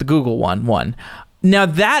course, the Google one won. Now,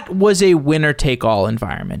 that was a winner-take-all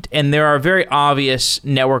environment. And there are very obvious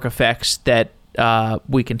network effects that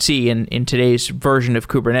we can see in today's version of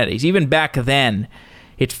Kubernetes. Even back then,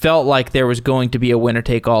 it felt like there was going to be a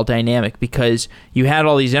winner-take-all dynamic because you had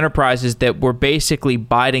all these enterprises that were basically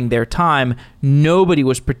biding their time nobody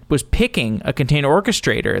was picking a container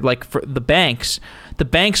orchestrator. Like for the banks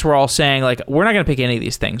were all saying, like, we're not going to pick any of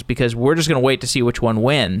these things because we're just going to wait to see which one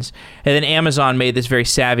wins. And then Amazon made this very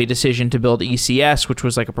savvy decision to build ECS, which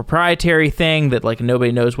was like a proprietary thing that like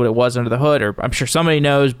nobody knows what it was under the hood, or I'm sure somebody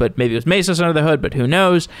knows, but maybe it was Mesos under the hood, but who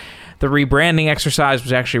knows? The rebranding exercise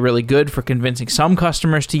was actually really good for convincing some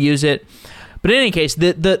customers to use it. But in any case,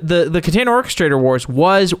 the container orchestrator wars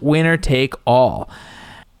was winner take all.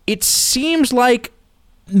 It seems like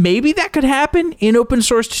maybe that could happen in open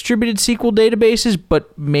source distributed SQL databases,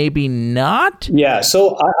 but maybe not. Yeah,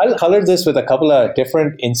 so I'll color this with a couple of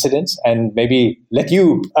different incidents and maybe let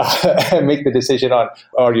you make the decision on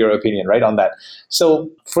or your opinion, right, on that. So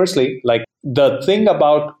firstly, like the thing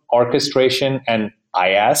about orchestration and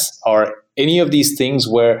IaaS or any of these things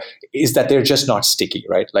where is that they're just not sticky,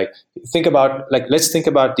 right? Like let's think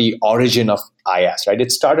about the origin of IaaS, right?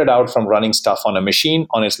 It started out from running stuff on a machine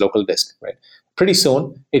on its local disk, right? Pretty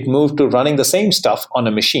soon it moved to running the same stuff on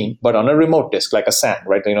a machine, but on a remote disk, like a SAN,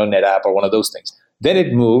 right? NetApp or one of those things. Then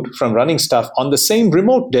it moved from running stuff on the same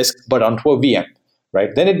remote disk, but onto a VM,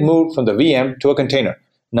 right? Then it moved from the VM to a container.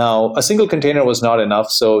 Now, a single container was not enough,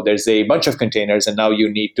 so there's a bunch of containers, and now you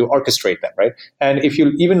need to orchestrate them, right? And if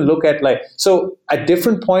you even look at so at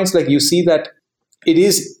different points, like you see that it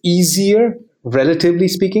is easier, relatively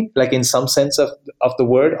speaking, like in some sense of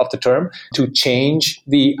the term, to change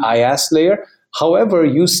the IaaS layer. However,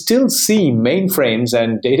 you still see mainframes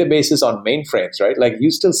and databases on mainframes, right? Like you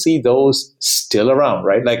still see those still around,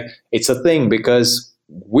 right? Like it's a thing because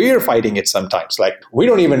we're fighting it sometimes. Like we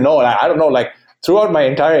don't even know. I don't know, like throughout my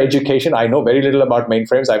entire education, I know very little about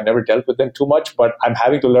mainframes. I've never dealt with them too much, but I'm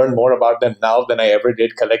having to learn more about them now than I ever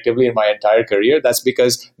did collectively in my entire career. That's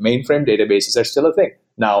because mainframe databases are still a thing.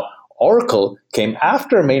 Now, Oracle came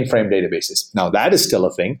after mainframe databases. Now, that is still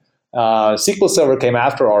a thing. SQL Server came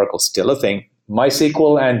after Oracle, still a thing.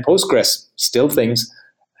 MySQL and Postgres, still things.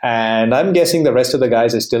 And I'm guessing the rest of the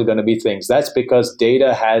guys are still going to be things. That's because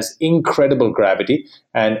data has incredible gravity,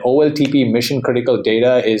 and OLTP mission critical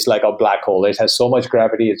data is like a black hole. It has so much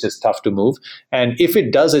gravity, it's just tough to move. And if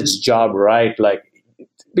it does its job right, like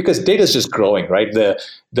because data is just growing, right? The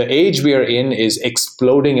age we are in is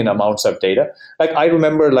exploding in amounts of data. Like I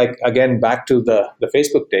remember, like again, back to the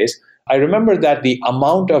Facebook days, I remember that the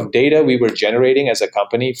amount of data we were generating as a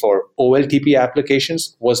company for OLTP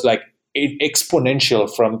applications was like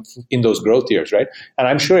exponential from in those growth years, right? And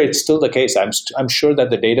I'm sure it's still the case. I'm sure that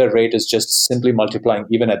the data rate is just simply multiplying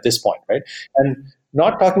even at this point, right? And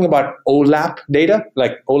not talking about OLAP data,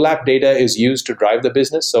 like OLAP data is used to drive the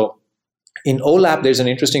business. So in OLAP, there's an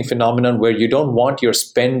interesting phenomenon where you don't want your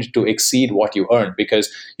spend to exceed what you earn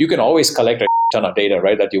because you can always collect a ton of data,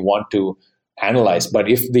 right, that you want to analyze. But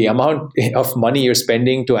if the amount of money you're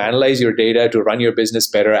spending to analyze your data to run your business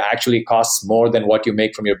better actually costs more than what you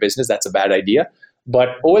make from your business, that's a bad idea.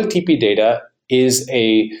 But OLTP data is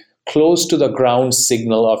a close to the ground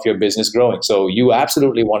signal of your business growing. So you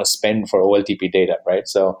absolutely want to spend for OLTP data, right?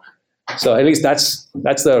 So at least that's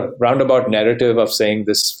the roundabout narrative of saying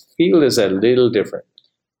this field is a little different.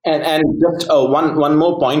 And just one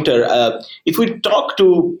more pointer. If we talk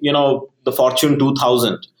to the Fortune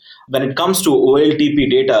 2000, when it comes to OLTP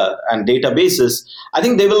data and databases, I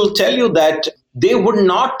think they will tell you that they would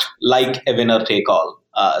not like a winner-take-all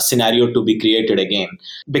scenario to be created again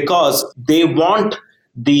because they want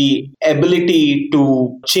the ability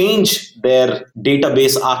to change their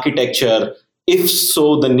database architecture if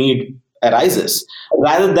so the need arises,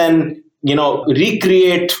 rather than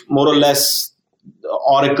recreate more or less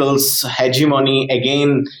Oracle's hegemony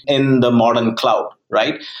again in the modern cloud,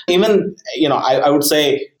 right? Even I would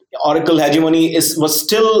say Oracle hegemony was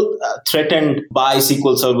still threatened by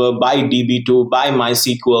SQL Server, by DB2, by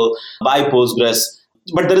MySQL, by Postgres.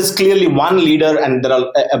 But there is clearly one leader and there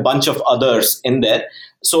are a bunch of others in there.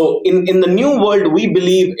 So in the new world, we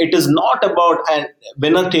believe it is not about a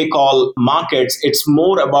winner-take-all markets. It's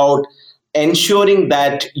more about ensuring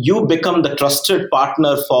that you become the trusted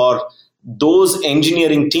partner for those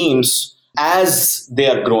engineering teams as they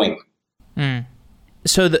are growing. Mm.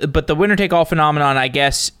 So, but the winner-take-all phenomenon, I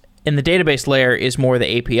guess, in the database layer is more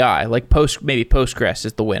the API, like maybe Postgres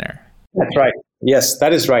is the winner. That's right. Yes,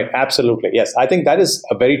 that is right. Absolutely. Yes, I think that is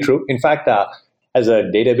very true. In fact, as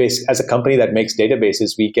a company that makes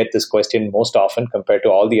databases, we get this question most often compared to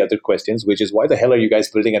all the other questions, which is why the hell are you guys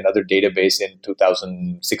building another database in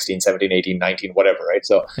 2016, 17, 18, 19, whatever, right?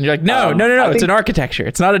 So, and you're like, no, it's an architecture.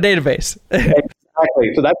 It's not a database.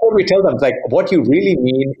 Exactly. So that's what we tell them. It's like, what you really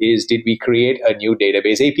mean is, did we create a new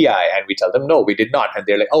database API? And we tell them, no, we did not. And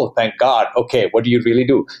they're like, oh, thank God. Okay, what do you really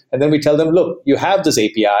do? And then we tell them, look, you have this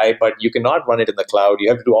API, but you cannot run it in the cloud. You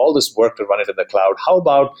have to do all this work to run it in the cloud. How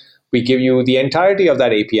about we give you the entirety of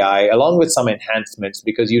that API along with some enhancements,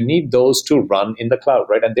 because you need those to run in the cloud,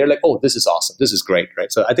 right? And they're like, oh, this is awesome. This is great, right?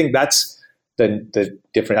 So I think that's the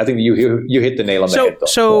different. I think you hit the nail on the head, though.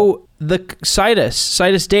 So the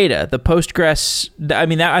Citus data, the Postgres,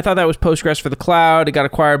 I thought that was Postgres for the cloud. It got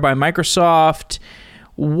acquired by Microsoft.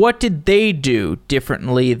 What did they do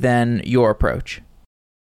differently than your approach?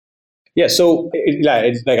 Yeah, so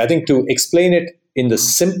it's like, I think to explain it in the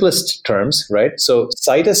simplest terms, right? So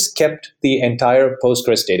Citus kept the entire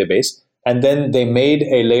Postgres database, and then they made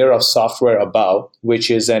a layer of software above,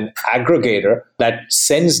 which is an aggregator that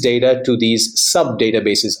sends data to these sub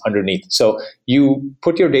databases underneath. So you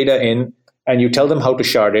put your data in and you tell them how to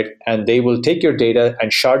shard it, and they will take your data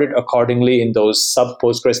and shard it accordingly in those sub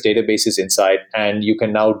Postgres databases inside. And you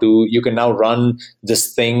can now run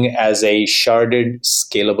this thing as a sharded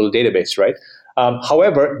scalable database, right?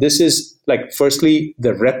 However, this is like, firstly,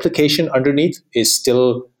 the replication underneath is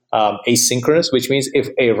still asynchronous, which means if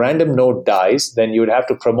a random node dies, then you would have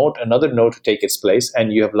to promote another node to take its place,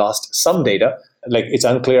 and you have lost some data. Like, it's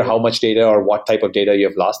unclear how much data or what type of data you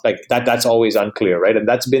have lost. Like that's always unclear, right? And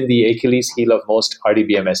that's been the Achilles heel of most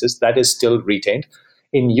RDBMSs. That is still retained.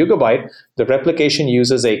 In Yugabyte, the replication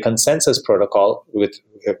uses a consensus protocol with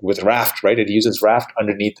Raft, right? It uses Raft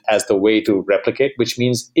underneath as the way to replicate, which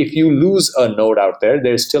means if you lose a node out there,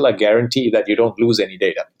 there's still a guarantee that you don't lose any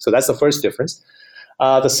data. So that's the first difference.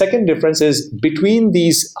 The second difference is between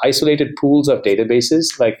these isolated pools of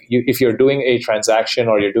databases, like if you're doing a transaction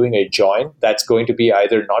or you're doing a join, that's going to be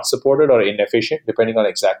either not supported or inefficient, depending on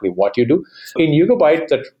exactly what you do. In Yugabyte,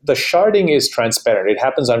 the sharding is transparent. It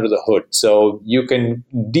happens under the hood. So you can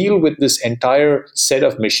deal with this entire set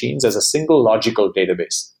of machines as a single logical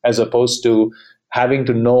database, as opposed to having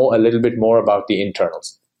to know a little bit more about the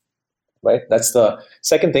internals. Right. That's the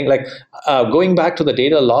second thing. Like going back to the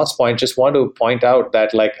data loss point, just want to point out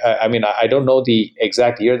that, like, I don't know the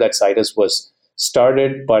exact year that Citus was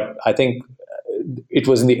started, but I think it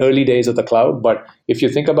was in the early days of the cloud. But if you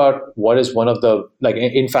think about what is one of the, like,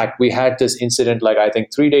 in fact, we had this incident, like, I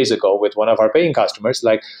think 3 days ago with one of our paying customers,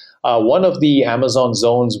 like one of the Amazon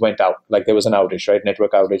zones went out, like there was an outage, right?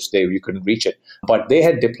 Network outage, you couldn't reach it. But they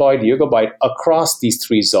had deployed Yugabyte across these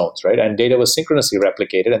 3 zones, right? And data was synchronously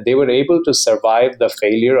replicated, and they were able to survive the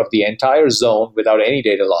failure of the entire zone without any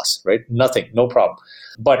data loss, right? Nothing, no problem.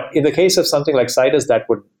 But in the case of something like Citus, that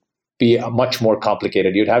would be much more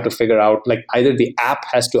complicated. You'd have to figure out, like, either the app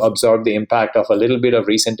has to absorb the impact of a little bit of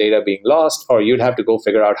recent data being lost, or you'd have to go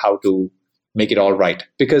figure out how to make it all right,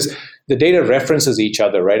 because the data references each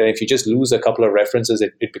other, right? And if you just lose a couple of references,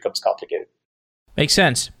 it becomes complicated. Makes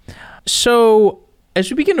sense. So as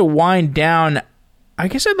we begin to wind down, I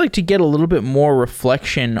guess I'd like to get a little bit more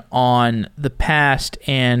reflection on the past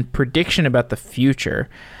and prediction about the future.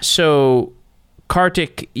 So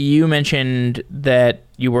Karthik, you mentioned that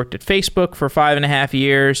you worked at Facebook for 5.5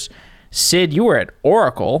 years. Sid, you were at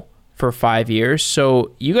Oracle for 5 years.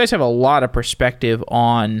 So you guys have a lot of perspective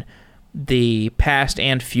on the past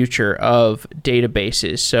and future of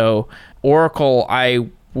databases. So Oracle, I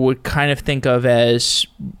would kind of think of as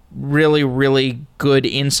really, really good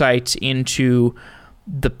insights into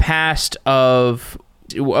the past of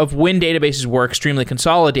when databases were extremely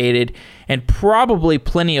consolidated, and probably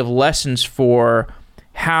plenty of lessons for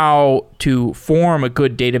how to form a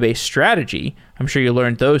good database strategy. I'm sure you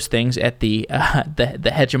learned those things at the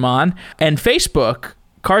Hegemon. And Facebook,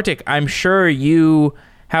 Karthik, I'm sure you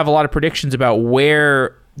have a lot of predictions about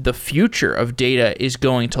where the future of data is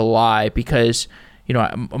going to lie, because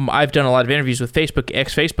I've done a lot of interviews with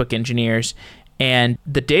ex-Facebook engineers, and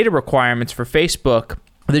the data requirements for Facebook,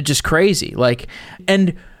 they're just crazy,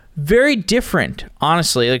 and very different,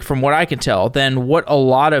 honestly, from what I can tell, than what a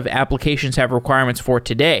lot of applications have requirements for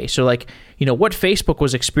today. So what Facebook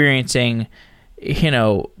was experiencing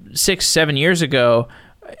 6-7 years ago,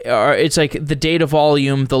 it's like the data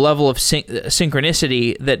volume, the level of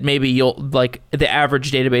synchronicity that maybe the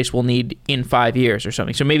average database will need in 5 years or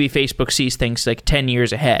something. So maybe Facebook sees things like 10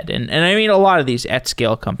 years ahead. And I mean, a lot of these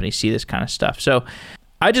at-scale companies see this kind of stuff. So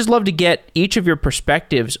I just love to get each of your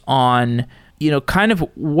perspectives on, kind of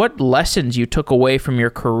what lessons you took away from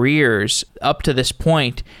your careers up to this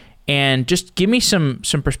point, and just give me some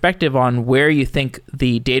perspective on where you think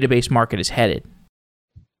the database market is headed.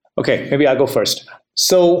 Okay, maybe I'll go first.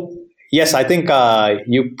 So, Yes, I think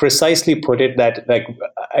you precisely put it that, like,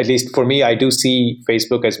 at least for me, I do see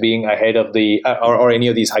Facebook as being ahead of or any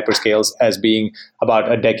of these hyperscales as being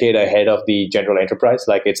about a decade ahead of the general enterprise.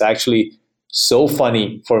 Like, it's actually so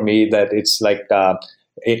funny for me that it's like,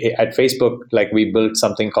 at Facebook, like, we built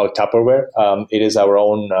something called Tupperware. It is our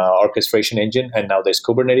own orchestration engine, and now there's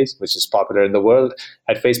Kubernetes, which is popular in the world.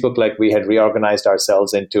 At Facebook, like, we had reorganized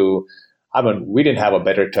ourselves into, I mean, we didn't have a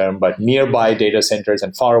better term, but nearby data centers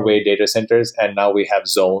and far away data centers. And now we have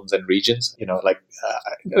zones and regions,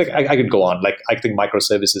 I could go on. Like, I think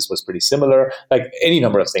microservices was pretty similar, like any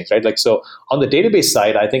number of things, right? Like, so on the database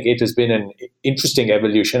side, I think it has been an interesting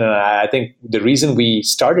evolution. And I think the reason we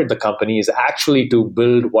started the company is actually to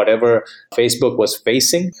build whatever Facebook was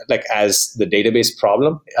facing, like, as the database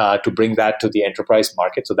problem, to bring that to the enterprise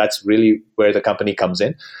market. So that's really where the company comes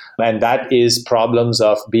in. And that is problems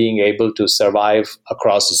of being able to survive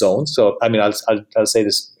across zones. So, I mean, I'll say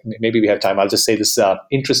this, maybe we have time. I'll just say this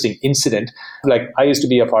interesting incident. Like, I used to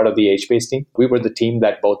be a part of the HBase team. We were the team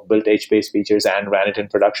that both built HBase features and ran it in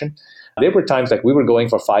production. There were times like we were going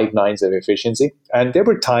for 5 nines of efficiency. And there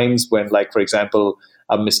were times when, like, for example,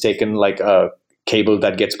 a mistaken, like, a cable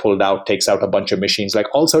that gets pulled out takes out a bunch of machines, like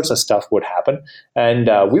all sorts of stuff would happen. And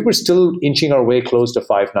we were still inching our way close to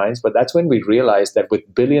 5 nines, but that's when we realized that with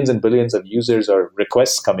billions and billions of users or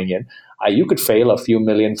requests coming in, you could fail a few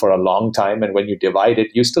million for a long time. And when you divide it,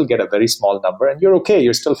 you still get a very small number and you're okay.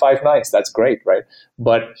 You're still 5 nines. That's great, right?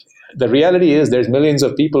 But the reality is there's millions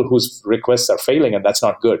of people whose requests are failing, and that's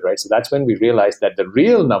not good, right? So that's when we realized that the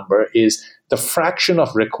real number is the fraction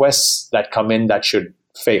of requests that come in that should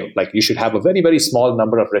fail. Like, you should have a very, very small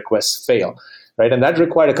number of requests fail, right? And that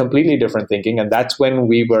required a completely different thinking. And that's when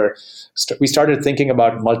we started thinking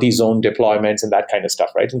about multi-zone deployments and that kind of stuff,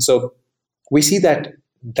 right? And so we see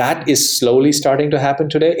that is slowly starting to happen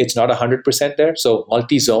today. It's not 100% there. So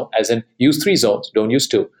multi-zone, as in use 3 zones, don't use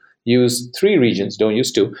 2. Use 3 regions, don't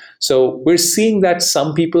use 2. So we're seeing that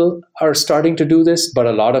some people are starting to do this, but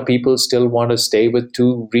a lot of people still want to stay with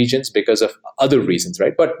 2 regions because of other reasons,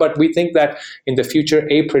 right? But we think that in the future,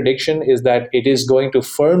 a prediction is that it is going to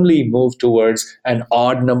firmly move towards an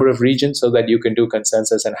odd number of regions so that you can do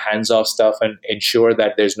consensus and hands-off stuff and ensure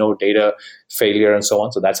that there's no data failure and so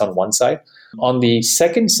on. So that's on one side. On the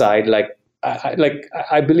second side,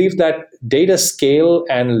 I believe that data scale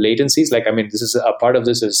and latencies, this is a part of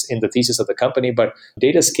this is in the thesis of the company, but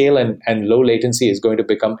data scale and low latency is going to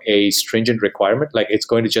become a stringent requirement. Like, it's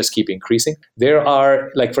going to just keep increasing. There are,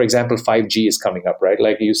 like, for example, 5G is coming up, right?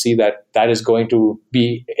 Like, you see that is going to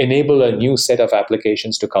enable a new set of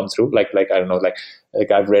applications to come through. Like I don't know, like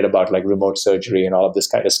I've read about like remote surgery and all of this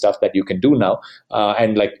kind of stuff that you can do now.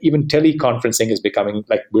 And like even teleconferencing is becoming,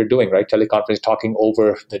 like we're doing, right? Teleconferencing, talking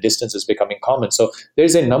over the distance is becoming common. So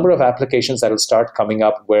there's a number of applications that will start coming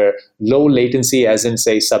up where low latency, as in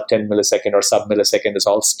say sub 10 millisecond or sub millisecond,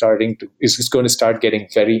 is going to start getting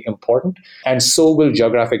very important. And so will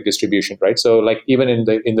geographic distribution, right? So like even in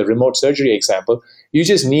the remote surgery example, you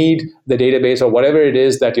just need the database or whatever it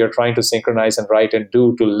is that you're trying to synchronize and write and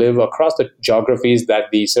do to live across the geographies that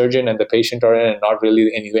the surgeon and the patient are in and not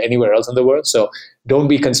really anywhere else in the world. So don't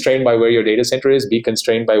be constrained by where your data center is, be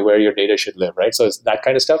constrained by where your data should live, right? So it's that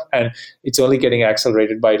kind of stuff. And it's only getting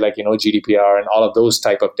accelerated by GDPR and all of those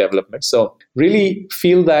type of developments. So really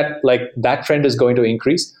feel that like that trend is going to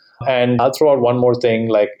increase. And I'll throw out one more thing,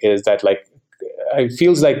 is that it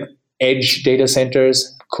feels like edge data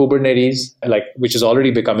centers, Kubernetes, which is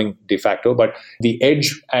already becoming de facto, but the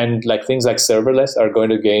edge and things like serverless are going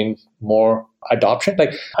to gain more adoption.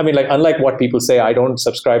 Unlike what people say, I don't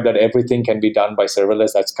subscribe that everything can be done by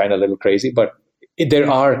serverless. That's kind of a little crazy, but there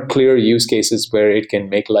are clear use cases where it can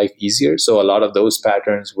make life easier. So a lot of those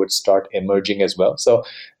patterns would start emerging as well. So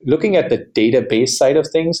looking at the database side of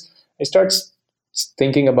things, it starts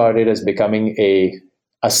thinking about it as becoming a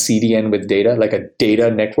CDN with data, like a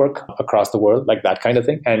data network across the world, like that kind of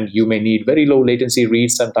thing. And you may need very low latency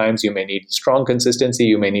reads sometimes, you may need strong consistency,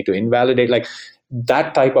 you may need to invalidate, like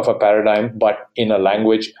that type of a paradigm, but in a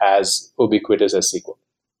language as ubiquitous as SQL.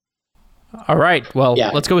 All right. Well,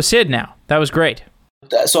 Let's go with Sid now. That was great.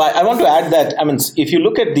 So I want to add that, if you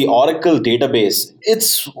look at the Oracle database,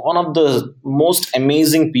 it's one of the most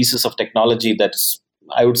amazing pieces of technology that's,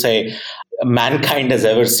 I would say, mankind has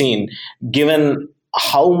ever seen, given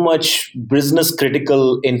how much business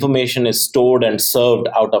critical information is stored and served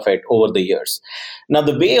out of it over the years. Now,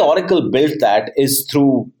 the way Oracle built that is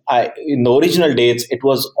through, in the original days, it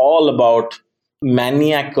was all about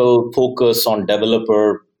maniacal focus on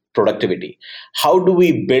developer productivity. How do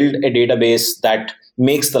we build a database that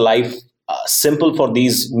makes the life simple for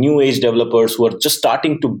these new age developers who are just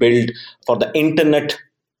starting to build for the internet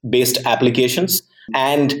based applications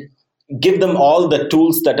and give them all the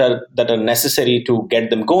tools that are necessary to get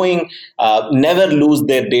them going, never lose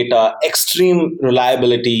their data, extreme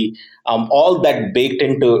reliability, all that baked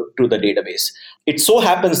into the database. It so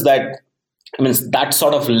happens that that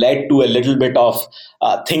sort of led to a little bit of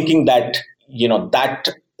thinking that that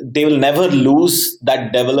they will never lose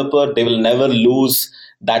that developer, they will never lose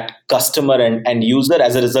that customer and user.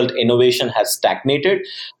 As a result, innovation has stagnated.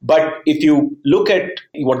 But if you look at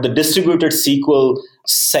what the distributed SQL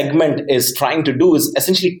segment is trying to do, is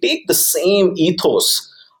essentially take the same ethos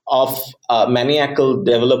of maniacal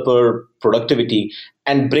developer productivity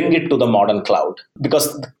and bring it to the modern cloud.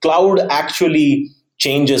 Because the cloud actually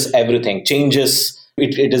changes everything,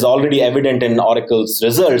 it is already evident in Oracle's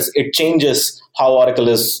results. It changes how Oracle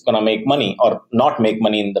is going to make money or not make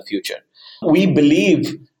money in the future. We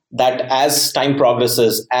believe that as time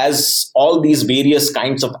progresses, as all these various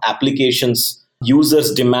kinds of applications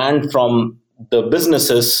users demand from the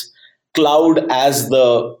businesses, cloud as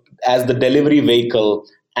the delivery vehicle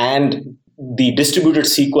and the distributed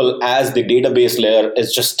SQL as the database layer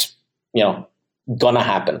is just, gonna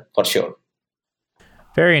happen for sure.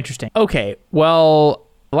 Very interesting. Okay, well,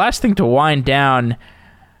 last thing to wind down,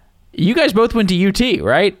 you guys both went to UT,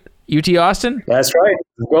 right? UT Austin? That's right.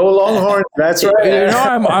 Go Longhorns. That's right.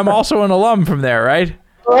 I'm also an alum from there, right?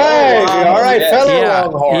 Right. All right, fellow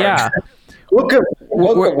Longhorns. Yeah. Welcome.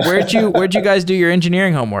 Where'd you guys do your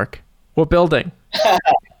engineering homework? What building?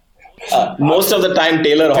 Most of the time,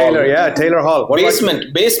 Taylor Hall. Taylor Hall. Basement.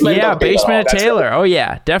 Yeah, of basement of Taylor. Right. Oh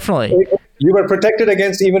yeah, definitely. You were protected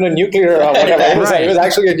against even a nuclear whatever. It was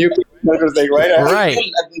actually a nuclear thing, right? Right.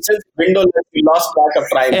 Since Windows, we lost track of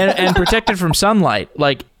time. And protected from sunlight.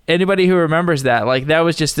 Like anybody who remembers that, like that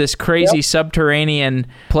was just this crazy subterranean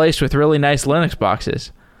place with really nice Linux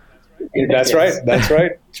boxes. That's right.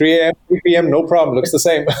 3 a.m., 3 p.m., no problem. Looks the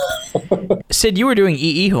same. Sid, you were doing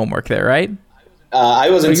EE homework there, right? I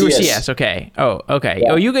was in CS. You were CS, okay. Oh, okay.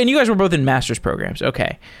 Yeah. Oh, you guys were both in master's programs.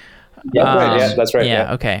 Okay. Yeah, right. Yeah, that's right.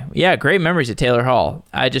 Yeah, okay. Yeah, great memories at Taylor Hall.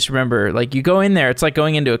 I just remember, like, you go in there, it's like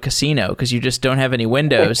going into a casino because you just don't have any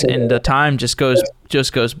windows, and the time just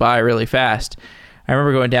goes by really fast. I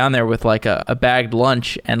remember going down there with like a bagged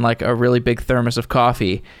lunch and like a really big thermos of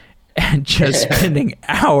coffee, and just spending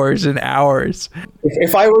hours and hours.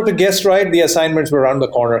 If I were to guess right, the assignments were around the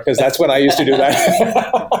corner because that's when I used to do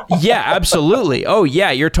that. Yeah, absolutely. Oh,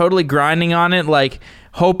 yeah, you're totally grinding on it, like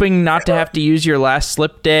hoping not to have to use your last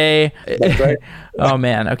slip day. That's right. Oh,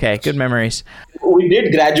 man. Okay, good memories. We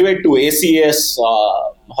did graduate to ACS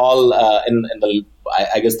Hall in the,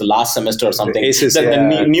 I guess, the last semester or something.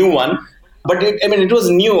 The new one. But it was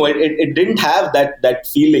new. It didn't have that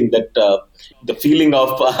feeling, the feeling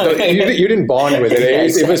of you didn't bond with it.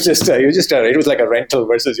 It was just it was like a rental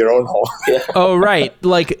versus your own home. Yeah. Oh right,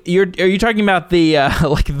 like are you talking about the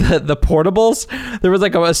like the portables? There was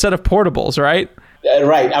like a set of portables, right?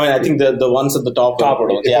 Right. I mean, I think the ones at the top were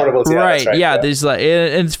portables. Yeah. Portables, right. Right. Yeah. There's like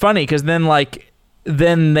it's funny because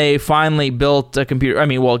then they finally built a computer. I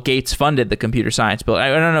mean, well, Gates funded the computer science building. I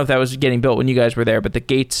don't know if that was getting built when you guys were there, but the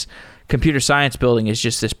Gates computer science building is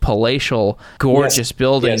just this palatial, gorgeous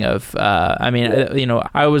building of,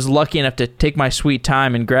 I was lucky enough to take my sweet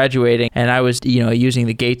time in graduating, and I was, using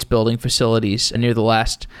the Gates building facilities near the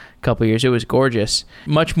last couple of years. It was gorgeous.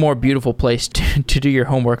 Much more beautiful place to do your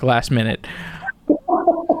homework last minute.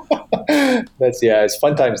 It's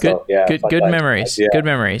fun times though. Yeah, good memories. Yeah. Good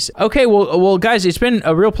memories. Okay, well, guys, it's been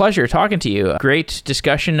a real pleasure talking to you. Great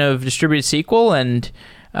discussion of distributed SQL, and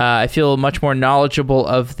I feel much more knowledgeable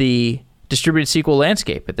of the distributed SQL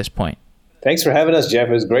landscape at this point. Thanks for having us, Jeff.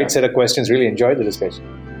 It was a great set of questions. Really enjoyed the discussion.